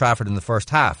at Old Trafford in the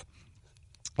first half.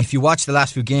 If you watch the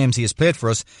last few games he has played for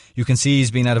us, you can see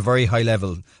he's been at a very high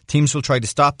level. Teams will try to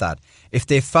stop that. If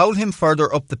they foul him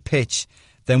further up the pitch,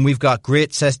 Then we've got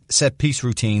great set piece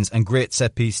routines and great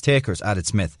set piece takers, added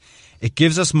Smith. It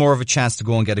gives us more of a chance to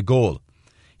go and get a goal.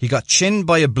 He got chinned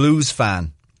by a Blues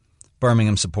fan,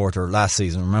 Birmingham supporter, last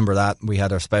season. Remember that? We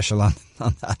had our special on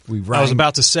that. I was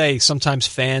about to say, sometimes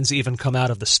fans even come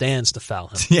out of the stands to foul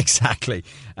him. Exactly.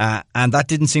 And that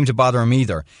didn't seem to bother him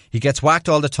either. He gets whacked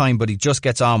all the time, but he just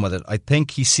gets on with it. I think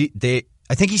he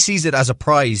sees it as a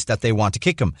prize that they want to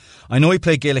kick him. I know he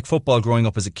played Gaelic football growing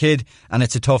up as a kid, and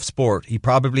it's a tough sport. He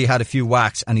probably had a few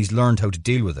whacks, and he's learned how to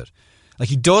deal with it. Like,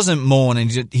 he doesn't moan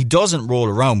and he doesn't roll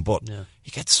around, but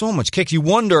he gets so much kicks. You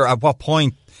wonder at what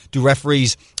point do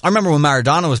referees... I remember when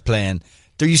Maradona was playing,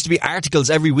 there used to be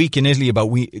articles every week in Italy about...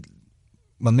 well,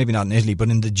 maybe not in Italy, but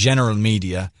in the general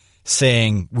media,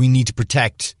 saying we need to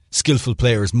protect skillful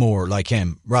players more like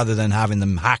him, rather than having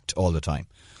them hacked all the time.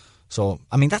 So,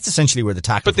 I mean, that's essentially where the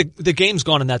tackle... But the game's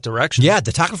gone in that direction. Yeah,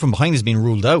 the tackle from behind has been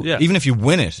ruled out. Yeah. Even if you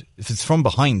win it, if it's from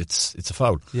behind, it's a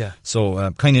foul. Yeah.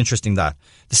 So, kind of interesting that.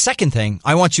 The second thing,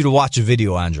 I want you to watch a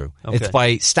video, Andrew. Okay. It's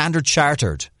by Standard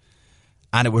Chartered,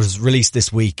 and it was released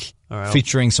this week, right.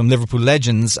 featuring some Liverpool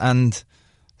legends and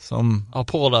some... I'll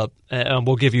pull it up, and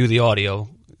we'll give you the audio.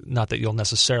 Not that you'll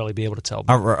necessarily be able to tell.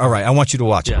 All right, I want you to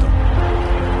watch it.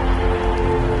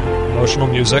 Emotional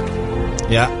music.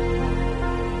 Yeah.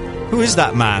 Who is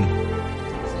that man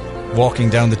walking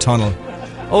down the tunnel?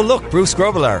 Oh, look, Bruce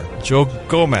Grobbelaar, Joe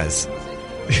Gomez,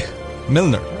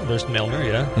 Milner. There's Milner,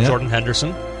 yeah. Jordan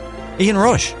Henderson. Ian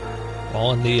Rush.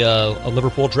 All in the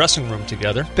Liverpool dressing room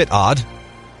together. Bit odd.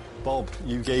 Bob,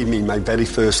 you gave me my very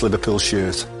first Liverpool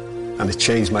shirt, and it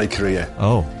changed my career.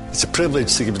 Oh. It's a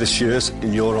privilege to give this shirt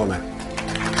in your honour.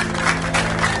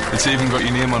 It's even got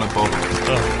your name on it, Bob.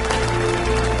 Oh.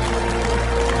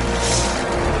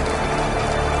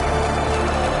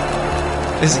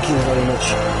 Thank you very much.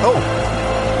 Oh.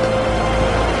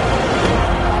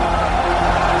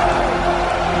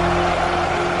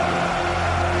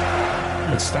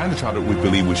 At Standard Chartered, we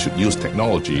believe we should use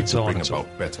technology to bring about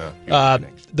better...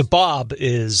 The Bob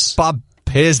is... Bob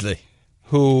Paisley,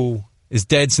 who is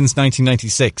dead since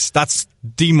 1996. That's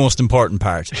the most important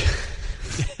part.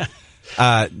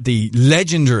 The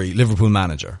legendary Liverpool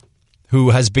manager who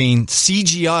has been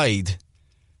CGI'd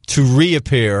to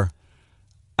reappear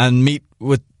and meet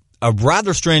with a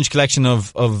rather strange collection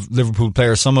of Liverpool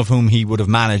players, some of whom he would have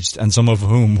managed and some of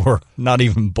whom were not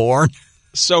even born.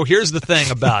 So here's the thing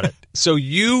about it. So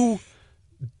you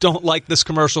don't like this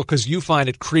commercial because you find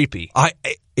it creepy.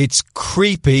 It's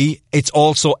creepy. It's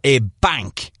also a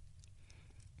bank.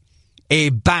 A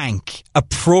bank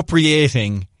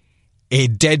appropriating a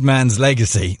dead man's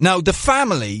legacy. Now, the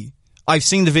family... I've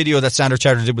seen the video that Standard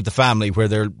Chartered did with the family where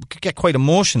they get quite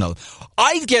emotional.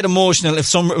 I'd get emotional if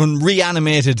someone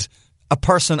reanimated a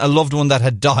loved one that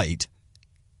had died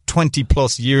 20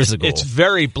 plus years ago. It's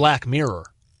very Black Mirror.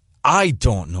 I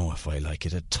don't know if I like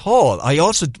it at all.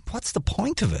 What's the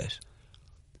point of it?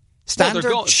 Standard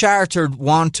Chartered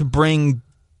want to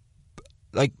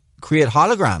create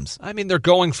holograms. I mean, they're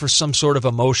going for some sort of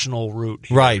emotional route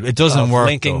here. Right, it doesn't work.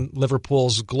 Linking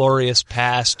Liverpool's glorious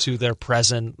past to their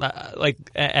present,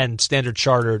 and Standard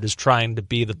Chartered is trying to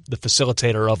be the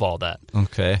facilitator of all that.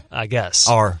 Okay. I guess.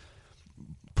 Or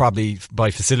probably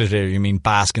by facilitator, you mean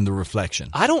bask in the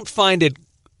reflection. I don't find it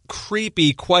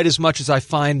creepy quite as much as I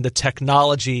find the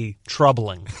technology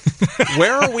troubling.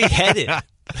 Where are we headed?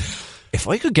 If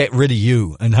I could get rid of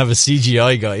you and have a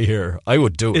CGI guy here, I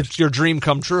would do it. It's your dream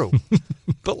come true.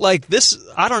 But this,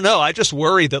 I don't know. I just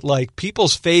worry that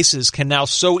people's faces can now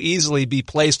so easily be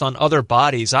placed on other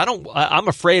bodies. I'm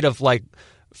afraid of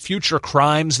future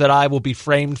crimes that I will be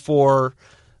framed for,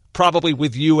 probably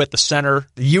with you at the center.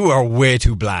 You are way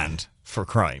too bland for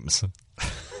crimes.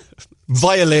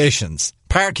 Violations.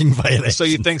 Parking violations. So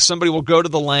you think somebody will go to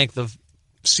the length of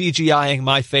CGIing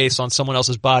my face on someone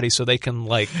else's body so they can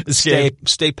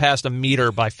stay past a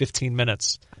meter by 15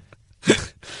 minutes.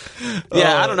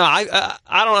 Yeah, I don't know.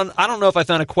 I don't know if I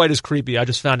found it quite as creepy. I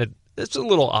just found it's a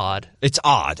little odd. It's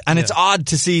odd, and it's odd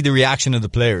to see the reaction of the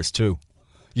players too.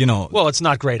 Well, it's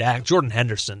not great act. Jordan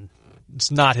Henderson,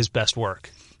 it's not his best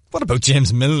work. What about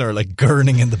James Milner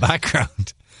gurning in the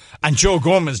background? And Joe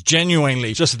Gomez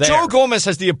genuinely just there. Joe Gomez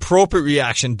has the appropriate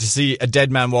reaction to see a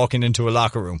dead man walking into a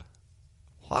locker room.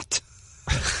 What?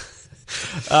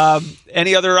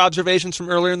 Any other observations from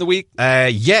earlier in the week?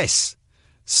 Yes.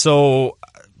 So,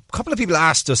 a couple of people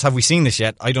asked us, have we seen this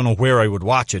yet? I don't know where I would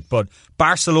watch it, but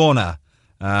Barcelona,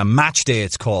 Match Day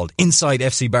it's called, Inside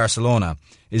FC Barcelona,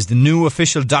 is the new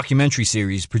official documentary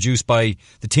series produced by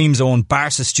the team's own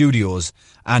Barca Studios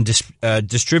and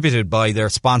distributed by their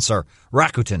sponsor,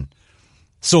 Rakuten.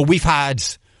 So, we've had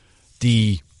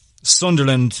the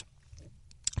Sunderland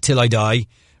Till I Die.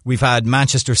 We've had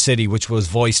Manchester City, which was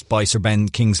voiced by Sir Ben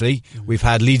Kingsley. We've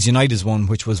had Leeds United's one,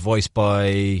 which was voiced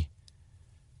by...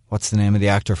 What's the name of the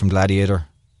actor from Gladiator?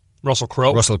 Russell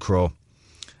Crowe. Russell Crowe.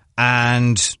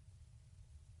 And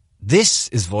this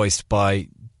is voiced by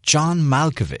John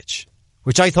Malkovich,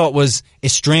 which I thought was a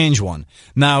strange one.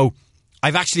 Now,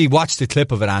 I've actually watched the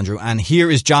clip of it, Andrew, and here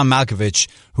is John Malkovich,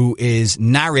 who is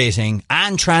narrating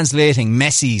and translating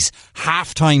Messi's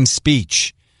halftime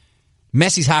speech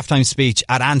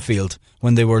at Anfield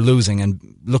when they were losing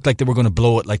and looked like they were going to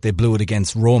blow it like they blew it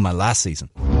against Roma last season.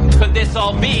 Could this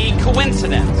all be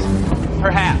coincidence?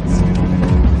 Perhaps.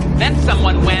 Then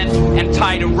someone went and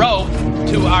tied a rope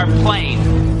to our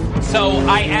plane. So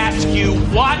I ask you,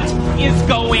 what is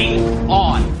going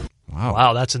on?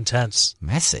 Wow, that's intense.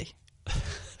 Messi.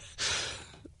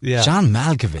 Yeah. John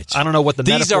Malkovich. I don't know what the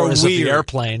These metaphor are is weird. of the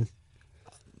airplane.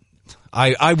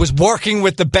 I was working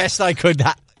with the best I could.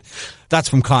 That's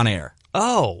from Con Air.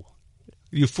 Oh,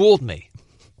 you fooled me.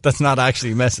 That's not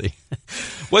actually Messi.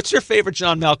 What's your favorite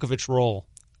John Malkovich role?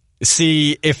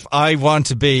 See, if I want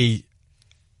to be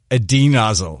a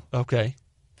D-nozzle, okay,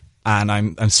 and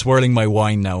I'm swirling my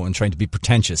wine now and trying to be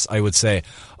pretentious, I would say,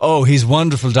 oh, he's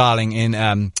wonderful, darling,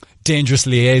 in Dangerous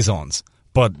Liaisons.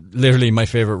 But literally, my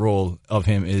favorite role of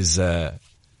him is in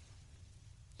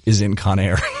Con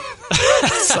Air.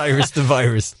 Cyrus the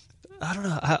Virus. I don't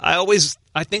know.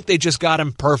 I think they just got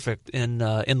him perfect in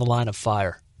The Line of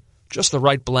Fire. Just the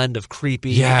right blend of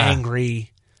creepy,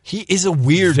 angry. He is a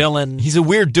weird villain. He's a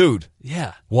weird dude.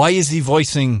 Yeah. Why is he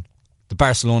voicing the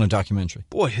Barcelona documentary?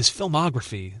 Boy, his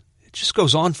filmography, it just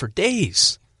goes on for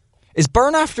days. Is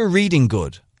Burn After Reading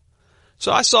good?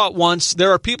 So I saw it once.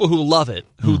 There are people who love it,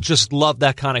 who just love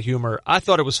that kind of humor. I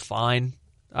thought it was fine.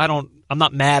 I'm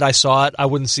not mad I saw it. I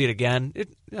wouldn't see it again.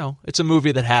 It's a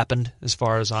movie that happened as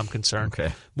far as I'm concerned.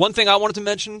 Okay. One thing I wanted to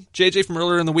mention, JJ, from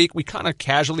earlier in the week, we kind of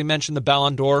casually mentioned the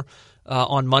Ballon d'Or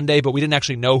on Monday, but we didn't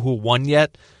actually know who won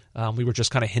yet. We were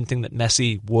just kind of hinting that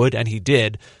Messi would, and he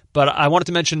did. But I wanted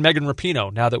to mention Megan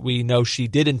Rapinoe, now that we know she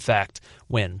did, in fact,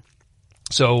 win.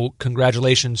 So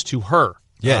congratulations to her.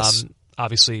 Yes.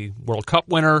 Obviously, World Cup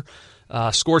winner.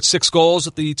 Scored 6 goals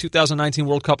at the 2019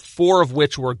 World Cup, 4 of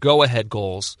which were go-ahead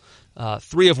goals.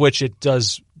 3 of which, it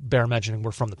does bear mentioning,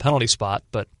 were from the penalty spot.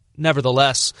 But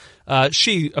nevertheless,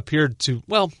 she appeared to,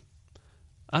 well,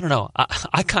 I don't know.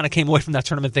 I kind of came away from that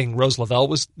tournament thinking Rose Lavelle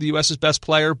was the U.S.'s best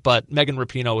player, but Megan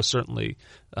Rapinoe was certainly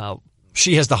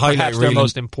she has the highlight their reel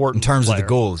most important in terms player. of the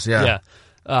goals. Yeah.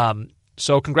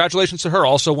 So congratulations to her.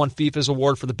 Also won FIFA's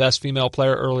award for the best female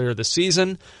player earlier this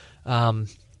season.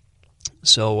 Obviously,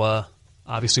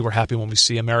 we're happy when we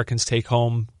see Americans take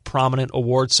home prominent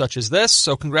awards such as this.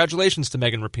 So congratulations to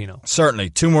Megan Rapinoe. Certainly.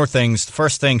 2 more things. The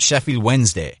first thing, Sheffield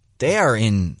Wednesday. They are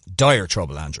in dire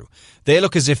trouble, Andrew. They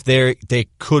look as if they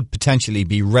could potentially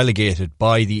be relegated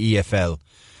by the EFL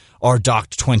or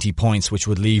docked 20 points, which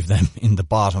would leave them in the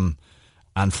bottom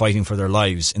and fighting for their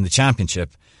lives in the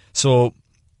championship. So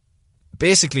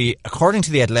basically, according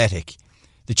to The Athletic,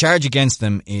 the charge against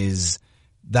them is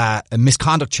that a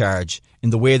misconduct charge in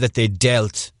the way that they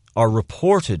dealt or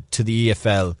reported to the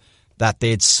EFL that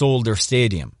they'd sold their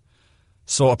stadium.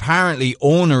 So apparently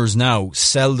owners now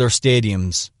sell their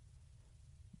stadiums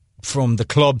from the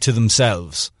club to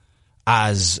themselves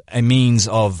as a means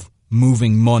of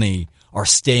moving money or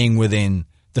staying within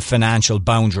the financial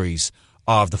boundaries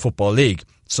of the Football League.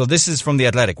 So this is from The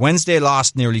Athletic. Wednesday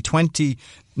lost nearly 10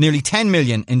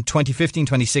 million in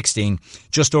 2015-2016,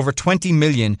 just over 20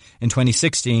 million in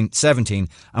 2016-17,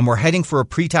 and we're heading for a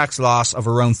pre-tax loss of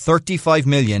around 35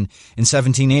 million in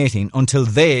 17-18 until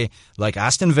they, like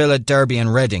Aston Villa, Derby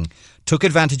and Reading, took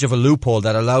advantage of a loophole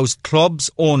that allows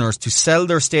clubs' owners to sell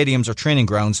their stadiums or training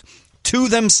grounds to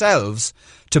themselves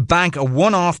to bank a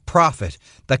one-off profit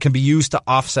that can be used to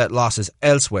offset losses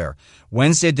elsewhere.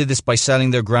 Wednesday did this by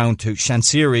selling their ground to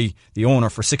Chancery, the owner,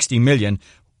 for 60 million,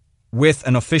 with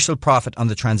an official profit on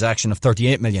the transaction of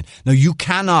 38 million. Now, you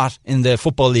cannot, in the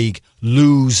Football League,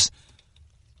 lose...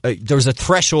 there's a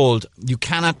threshold. You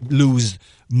cannot lose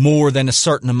more than a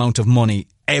certain amount of money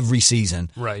every season,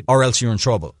 right, or else you're in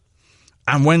trouble.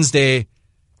 And Wednesday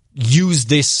used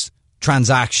this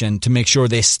transaction to make sure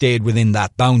they stayed within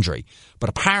that boundary. But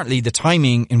apparently the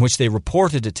timing in which they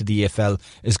reported it to the EFL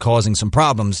is causing some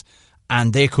problems,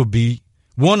 and they could be...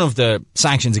 one of the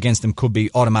sanctions against them could be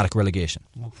automatic relegation,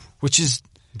 which is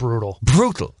brutal.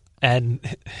 And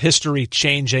history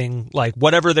changing, like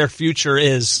whatever their future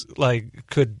is, like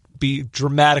could be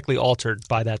dramatically altered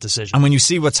by that decision. And when you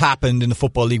see what's happened in the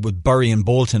Football League with Bury and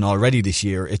Bolton already this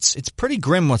year, it's pretty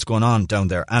grim what's going on down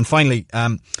there. And finally,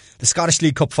 the Scottish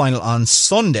League Cup final on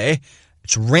Sunday,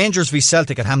 It's Rangers v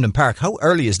Celtic at Hampden Park. How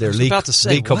early is their League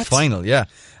Cup final? Yeah.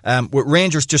 With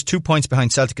Rangers just 2 points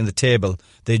behind Celtic in the table.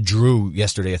 They drew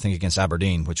yesterday, I think, against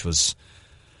Aberdeen, which was,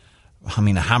 a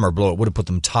hammer blow. It would have put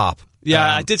them top.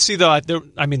 Yeah, I did see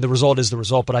the result is the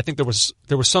result, but I think there was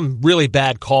some really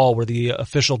bad call where the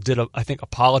official did,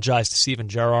 apologize to Steven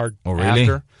Gerrard. Oh, really?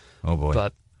 After. Oh, boy.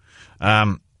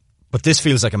 But this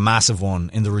feels like a massive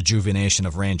one in the rejuvenation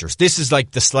of Rangers. This is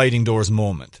like the sliding doors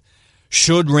moment.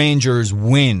 Should Rangers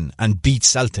win and beat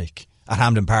Celtic at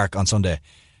Hampden Park on Sunday,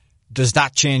 does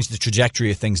that change the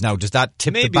trajectory of things now? Does that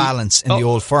tip the balance in the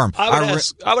old firm?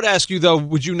 I would ask you, though,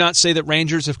 would you not say that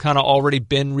Rangers have kind of already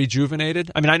been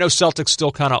rejuvenated? I mean, I know Celtics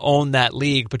still kind of own that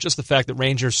league, but just the fact that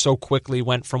Rangers so quickly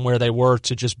went from where they were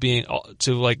to just being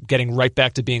getting right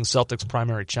back to being Celtics'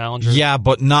 primary challenger. Yeah,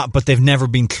 but they've never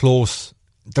been close.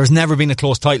 There's never been a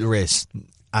close title race,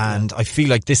 and I feel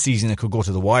like this season it could go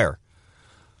to the wire.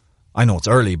 I know it's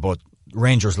early, but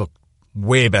Rangers look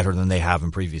way better than they have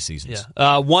in previous seasons.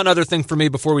 Yeah. One other thing for me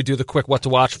before we do the quick what to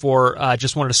watch for, I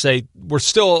just wanted to say we're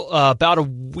still about a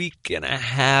week and a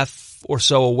half or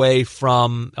so away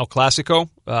from El Clasico,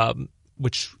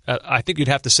 which I think you'd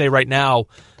have to say right now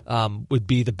would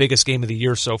be the biggest game of the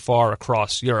year so far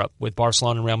across Europe, with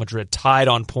Barcelona and Real Madrid tied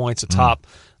on points atop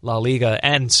La Liga,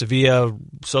 and Sevilla,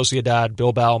 Sociedad,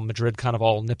 Bilbao, Madrid kind of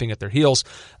all nipping at their heels.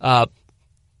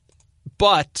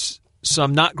 But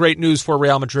some not great news for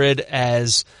Real Madrid,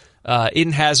 as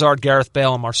Eden Hazard, Gareth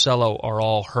Bale, and Marcelo are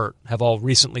all hurt, have all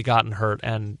recently gotten hurt,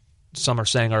 and some are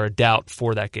saying are a doubt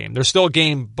for that game. There's still a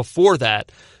game before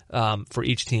that for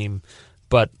each team,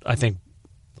 but I think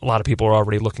a lot of people are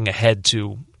already looking ahead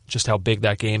to just how big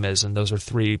that game is, and those are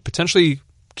three potentially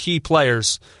key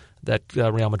players that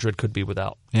Real Madrid could be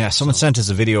without. Yeah, someone sent us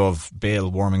a video of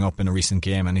Bale warming up in a recent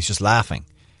game, and he's just laughing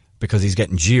because he's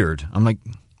getting jeered. I'm like...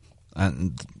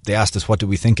 And they asked us, what do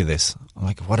we think of this? I'm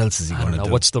like, what else is he going to do?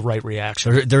 What's the right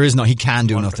reaction? There is no, he can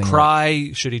do nothing. Cry?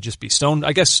 Right. Should he just be stone?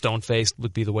 I guess stone-faced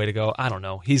would be the way to go. I don't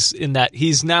know. He's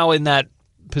now in that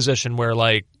position where,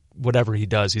 like, whatever he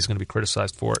does, he's going to be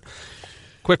criticized for it.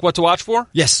 Quick, what to watch for?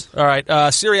 Yes. All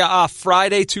right. Serie A,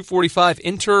 Friday, 2:45,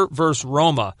 Inter versus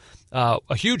Roma.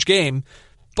 A huge game,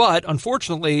 but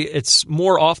unfortunately, it's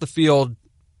more off the field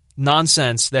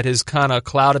nonsense that has kind of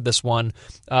clouded this one.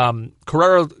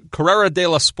 Corriere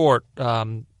dello Sport,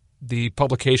 the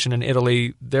publication in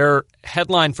Italy, their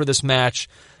headline for this match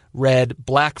read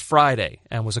Black Friday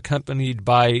and was accompanied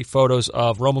by photos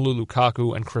of Romelu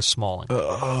Lukaku and Chris Smalling.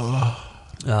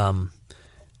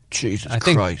 Jesus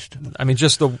Christ. I mean,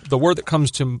 just the word that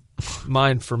comes to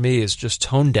mind for me is just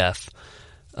tone deaf.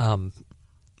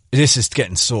 This is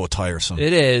getting so tiresome.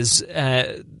 It is.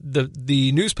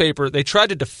 The newspaper, they tried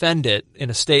to defend it in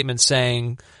a statement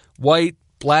saying, white,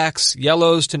 blacks,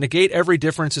 yellows, to negate every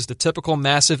difference is the typical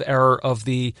massive error of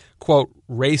the, quote,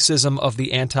 racism of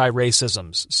the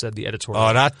anti-racisms, said the editorial.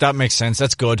 Oh, that makes sense.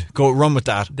 That's good. Go run with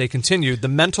that. They continued, the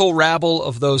mental rabble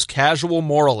of those casual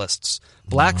moralists.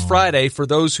 Black Friday, for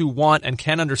those who want and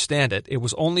can understand it, it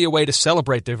was only a way to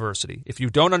celebrate diversity. If you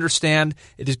don't understand,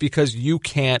 it is because you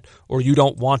can't or you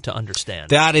don't want to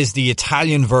understand. That is the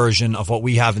Italian version of what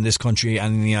we have in this country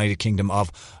and in the United Kingdom of,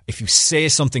 if you say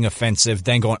something offensive,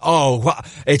 then going,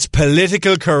 it's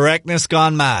political correctness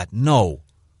gone mad. No,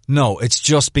 it's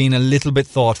just being a little bit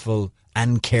thoughtful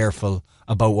and careful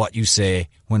about what you say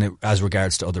as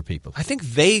regards to other people. I think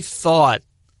they thought,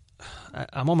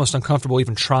 I'm almost uncomfortable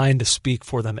even trying to speak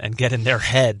for them and get in their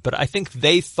head, but I think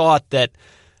they thought that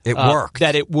it worked.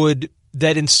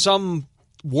 That in some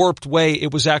warped way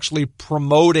it was actually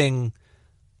promoting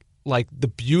like the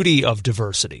beauty of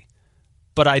diversity.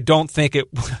 But I don't think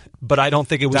it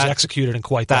was executed in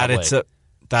quite that way.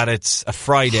 That it's a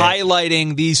Friday.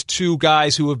 Highlighting these two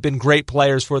guys who have been great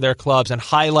players for their clubs and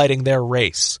highlighting their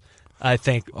race, I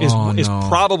think, is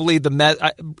probably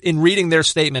in reading their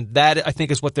statement, that I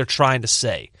think is what they're trying to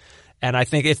say. And I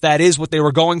think if that is what they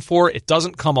were going for, it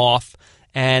doesn't come off.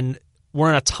 And we're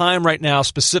in a time right now,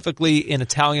 specifically in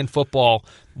Italian football,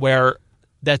 where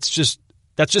that's just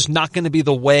not going to be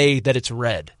the way that it's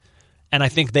read. And I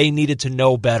think they needed to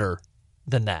know better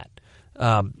than that.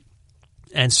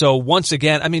 And so once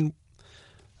again, I mean,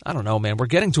 I don't know, man, we're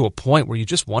getting to a point where you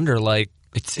just wonder, like,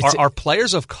 are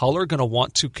players of color going to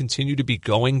want to continue to be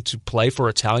going to play for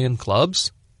Italian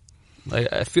clubs?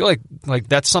 I feel like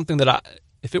that's something that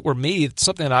if it were me, it's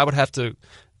something that I would have to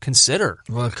consider.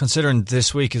 Well, considering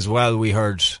this week as well, we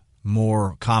heard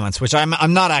more comments, which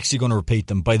I'm not actually going to repeat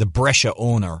them, by the Brescia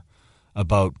owner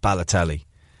about Balotelli.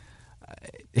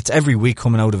 It's every week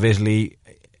coming out of Italy.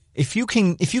 If you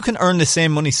can earn the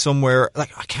same money somewhere,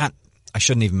 like I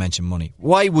shouldn't even mention money.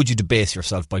 Why would you debase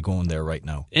yourself by going there right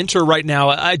now? Inter right now,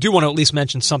 I do want to at least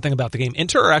mention something about the game.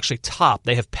 Inter are actually top.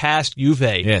 They have passed Juve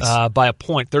by a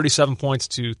point, 37 points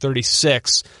to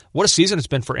 36. What a season it's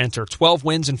been for Inter. 12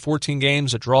 wins in 14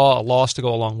 games, a draw, a loss to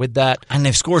go along with that. And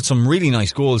they've scored some really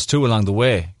nice goals, too, along the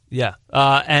way. Yeah.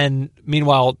 And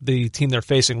meanwhile, the team they're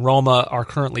facing, Roma, are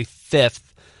currently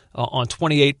fifth on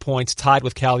 28 points, tied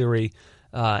with Cagliari,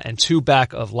 and 2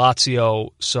 back of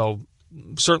Lazio. So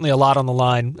certainly a lot on the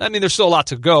line. I mean, there's still a lot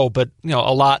to go, but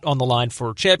a lot on the line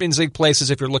for Champions League places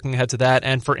if you're looking ahead to that,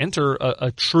 and for Inter,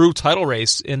 a true title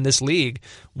race in this league,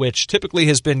 which typically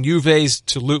has been Juve's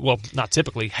to lose. Well, not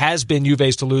typically, has been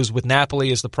Juve's to lose with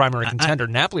Napoli as the primary contender.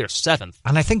 Napoli are 7th,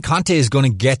 and I think Conte is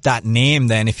going to get that name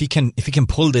then if he can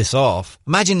pull this off.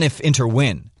 Imagine if Inter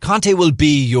win. Conte will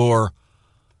be your.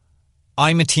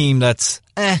 I'm a team that's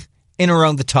in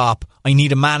around the top. I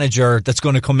need a manager that's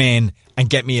going to come in and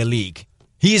get me a league.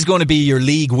 He's going to be your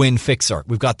league win fixer.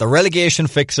 We've got the relegation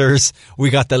fixers. We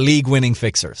got the league winning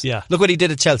fixers. Yeah. Look what he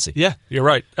did at Chelsea. Yeah, you're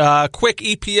right. Quick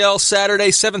EPL Saturday,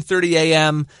 7:30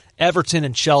 a.m. Everton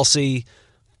and Chelsea.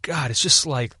 God, it's just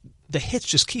like the hits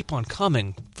just keep on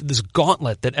coming. This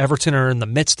gauntlet that Everton are in the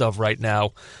midst of right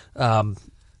now.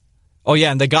 Oh,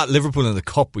 yeah, and they got Liverpool in the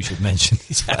Cup, we should mention.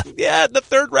 Yeah, the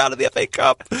third round of the FA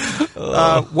Cup.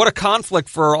 What a conflict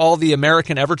for all the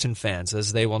American Everton fans,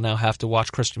 as they will now have to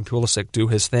watch Christian Pulisic do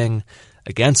his thing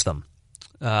against them.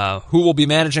 Who will be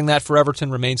managing that for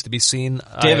Everton remains to be seen.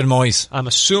 David Moyes. I'm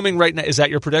assuming right now. Is that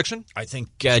your prediction? I think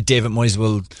David Moyes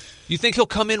will. You think he'll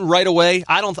come in right away?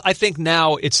 I think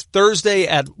now it's Thursday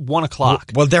at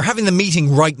 1:00. Well, they're having the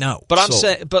meeting right now. But I'm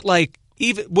saying,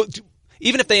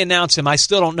 even if they announce him, I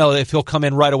still don't know if he'll come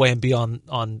in right away and be on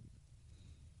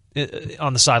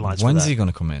the sidelines. When's he going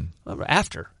to come in?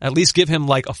 After. At least give him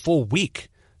like a full week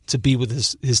to be with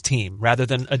his team rather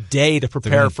than a day to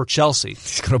prepare for Chelsea.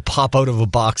 He's going to pop out of a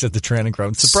box at the training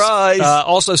ground. Surprise!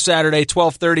 Also Saturday,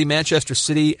 12:30, Manchester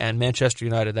City and Manchester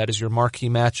United. That is your marquee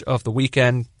match of the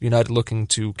weekend. United looking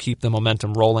to keep the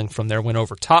momentum rolling from their win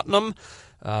over Tottenham.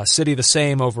 City the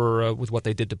same over with what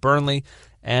they did to Burnley.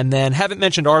 And then haven't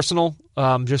mentioned Arsenal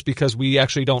just because we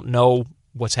actually don't know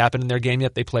what's happened in their game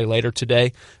yet. They play later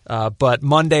today. But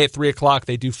Monday at 3:00,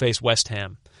 they do face West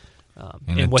Ham.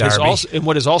 In what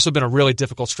has also been a really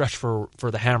difficult stretch for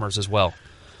the Hammers as well.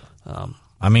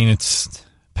 I mean, it's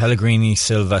Pellegrini,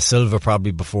 Silva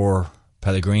probably before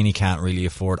Pellegrini can't really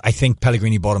afford. I think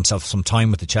Pellegrini bought himself some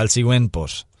time with the Chelsea win,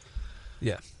 but...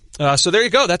 Yeah. So there you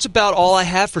go. That's about all I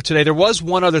have for today. There was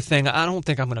one other thing. I don't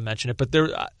think I'm going to mention it, but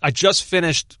I just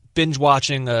finished binge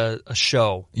watching a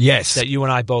show. Yes. That you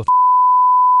and I both...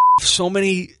 So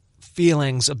many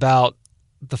feelings about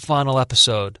the final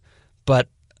episode, but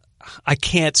I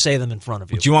can't say them in front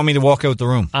of you. Do you want me to walk out the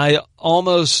room? I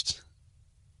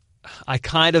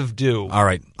kind of do. All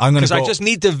right. I'm going to go. Because I just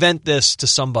need to vent this to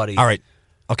somebody. All right.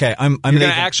 Okay, I'm You're going to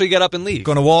actually get up and leave.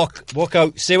 Going to walk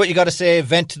out, say what you got to say,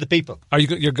 vent to the people.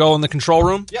 You're going in the control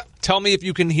room? Yep. Tell me if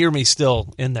you can hear me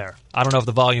still in there. I don't know if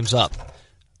the volume's up.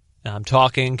 I'm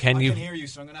talking. Can you? I can hear you,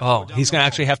 so I'm going to have to go down he's going to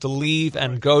actually have to leave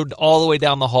and go all the way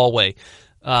down the hallway.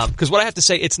 Because what I have to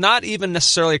say, it's not even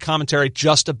necessarily a commentary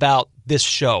just about this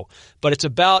show, but it's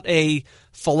about a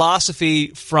philosophy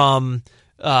from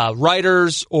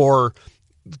writers or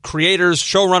creators,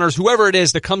 showrunners, whoever it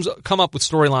is that come up with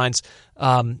storylines.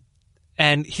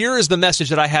 And here is the message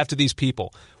that I have to these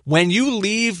people. When you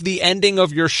leave the ending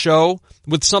of your show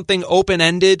with something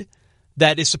open-ended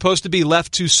that is supposed to be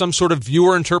left to some sort of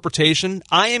viewer interpretation,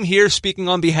 I am here speaking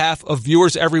on behalf of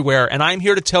viewers everywhere, and I'm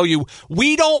here to tell you,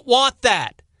 we don't want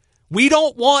that. We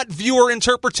don't want viewer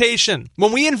interpretation.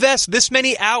 When we invest this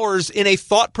many hours in a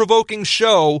thought-provoking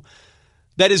show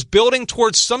that is building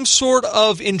towards some sort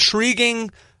of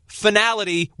intriguing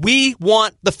finality, we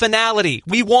want the finality.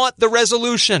 We want the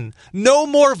resolution. No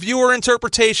more viewer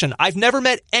interpretation. I've never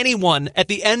met anyone at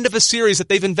the end of a series that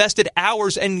they've invested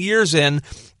hours and years in.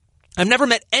 I've never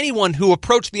met anyone who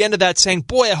approached the end of that saying,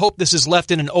 boy, I hope this is left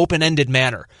in an open-ended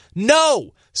manner.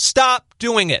 No! Stop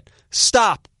doing it.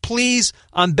 Stop. Please,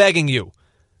 I'm begging you.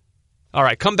 All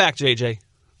right, come back, JJ.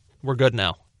 We're good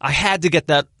now. I had to get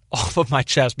that off of my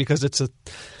chest because it's a...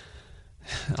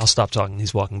 I'll stop talking.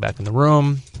 He's walking back in the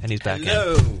room, and he's back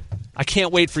in. I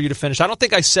can't wait for you to finish. I don't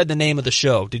think I said the name of the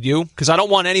show. Did you? Because I don't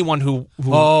want anyone who...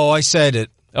 Oh, I said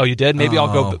it. Oh, you did? Maybe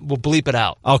I'll go... We'll bleep it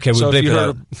out. Okay, we'll bleep it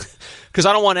out. Because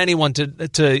I don't want anyone to...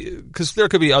 Because there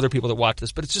could be other people that watch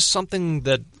this, but it's just something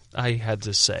that I had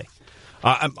to say.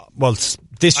 Well,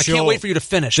 this show... I can't wait for you to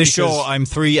finish. This show, I'm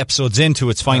 3 episodes into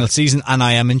its final season, and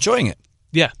I am enjoying it.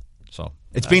 Yeah. So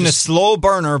It's been a slow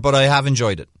burner, but I have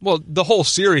enjoyed it. Well, the whole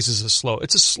series is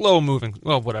it's a slow moving,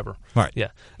 well, whatever. All right. Yeah.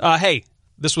 Hey,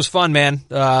 this was fun, man.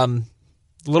 A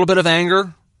little bit of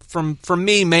anger from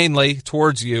me mainly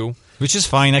towards you. Which is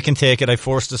fine. I can take it. I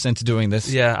forced us into doing this.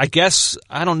 Yeah, I guess,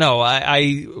 I don't know.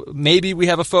 I maybe we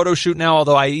have a photo shoot now,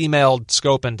 although I emailed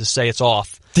Scopin to say it's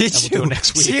off. Did and you? We'll do it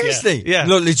next week. Seriously? Yeah.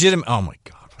 Look, legitimate. Oh, my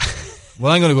God.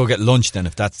 Well, I'm going to go get lunch then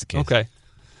if that's the case. Okay.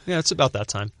 Yeah, it's about that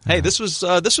time. Hey, this was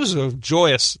a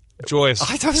joyous.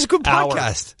 I thought it was a good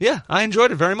podcast. Yeah, I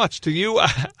enjoyed it very much. To you,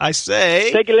 I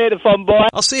say... Take it later, fun boy.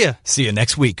 I'll see you. See you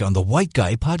next week on the White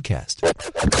Guy Podcast.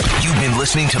 You've been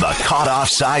listening to the Caught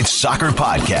Offside Soccer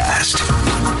Podcast.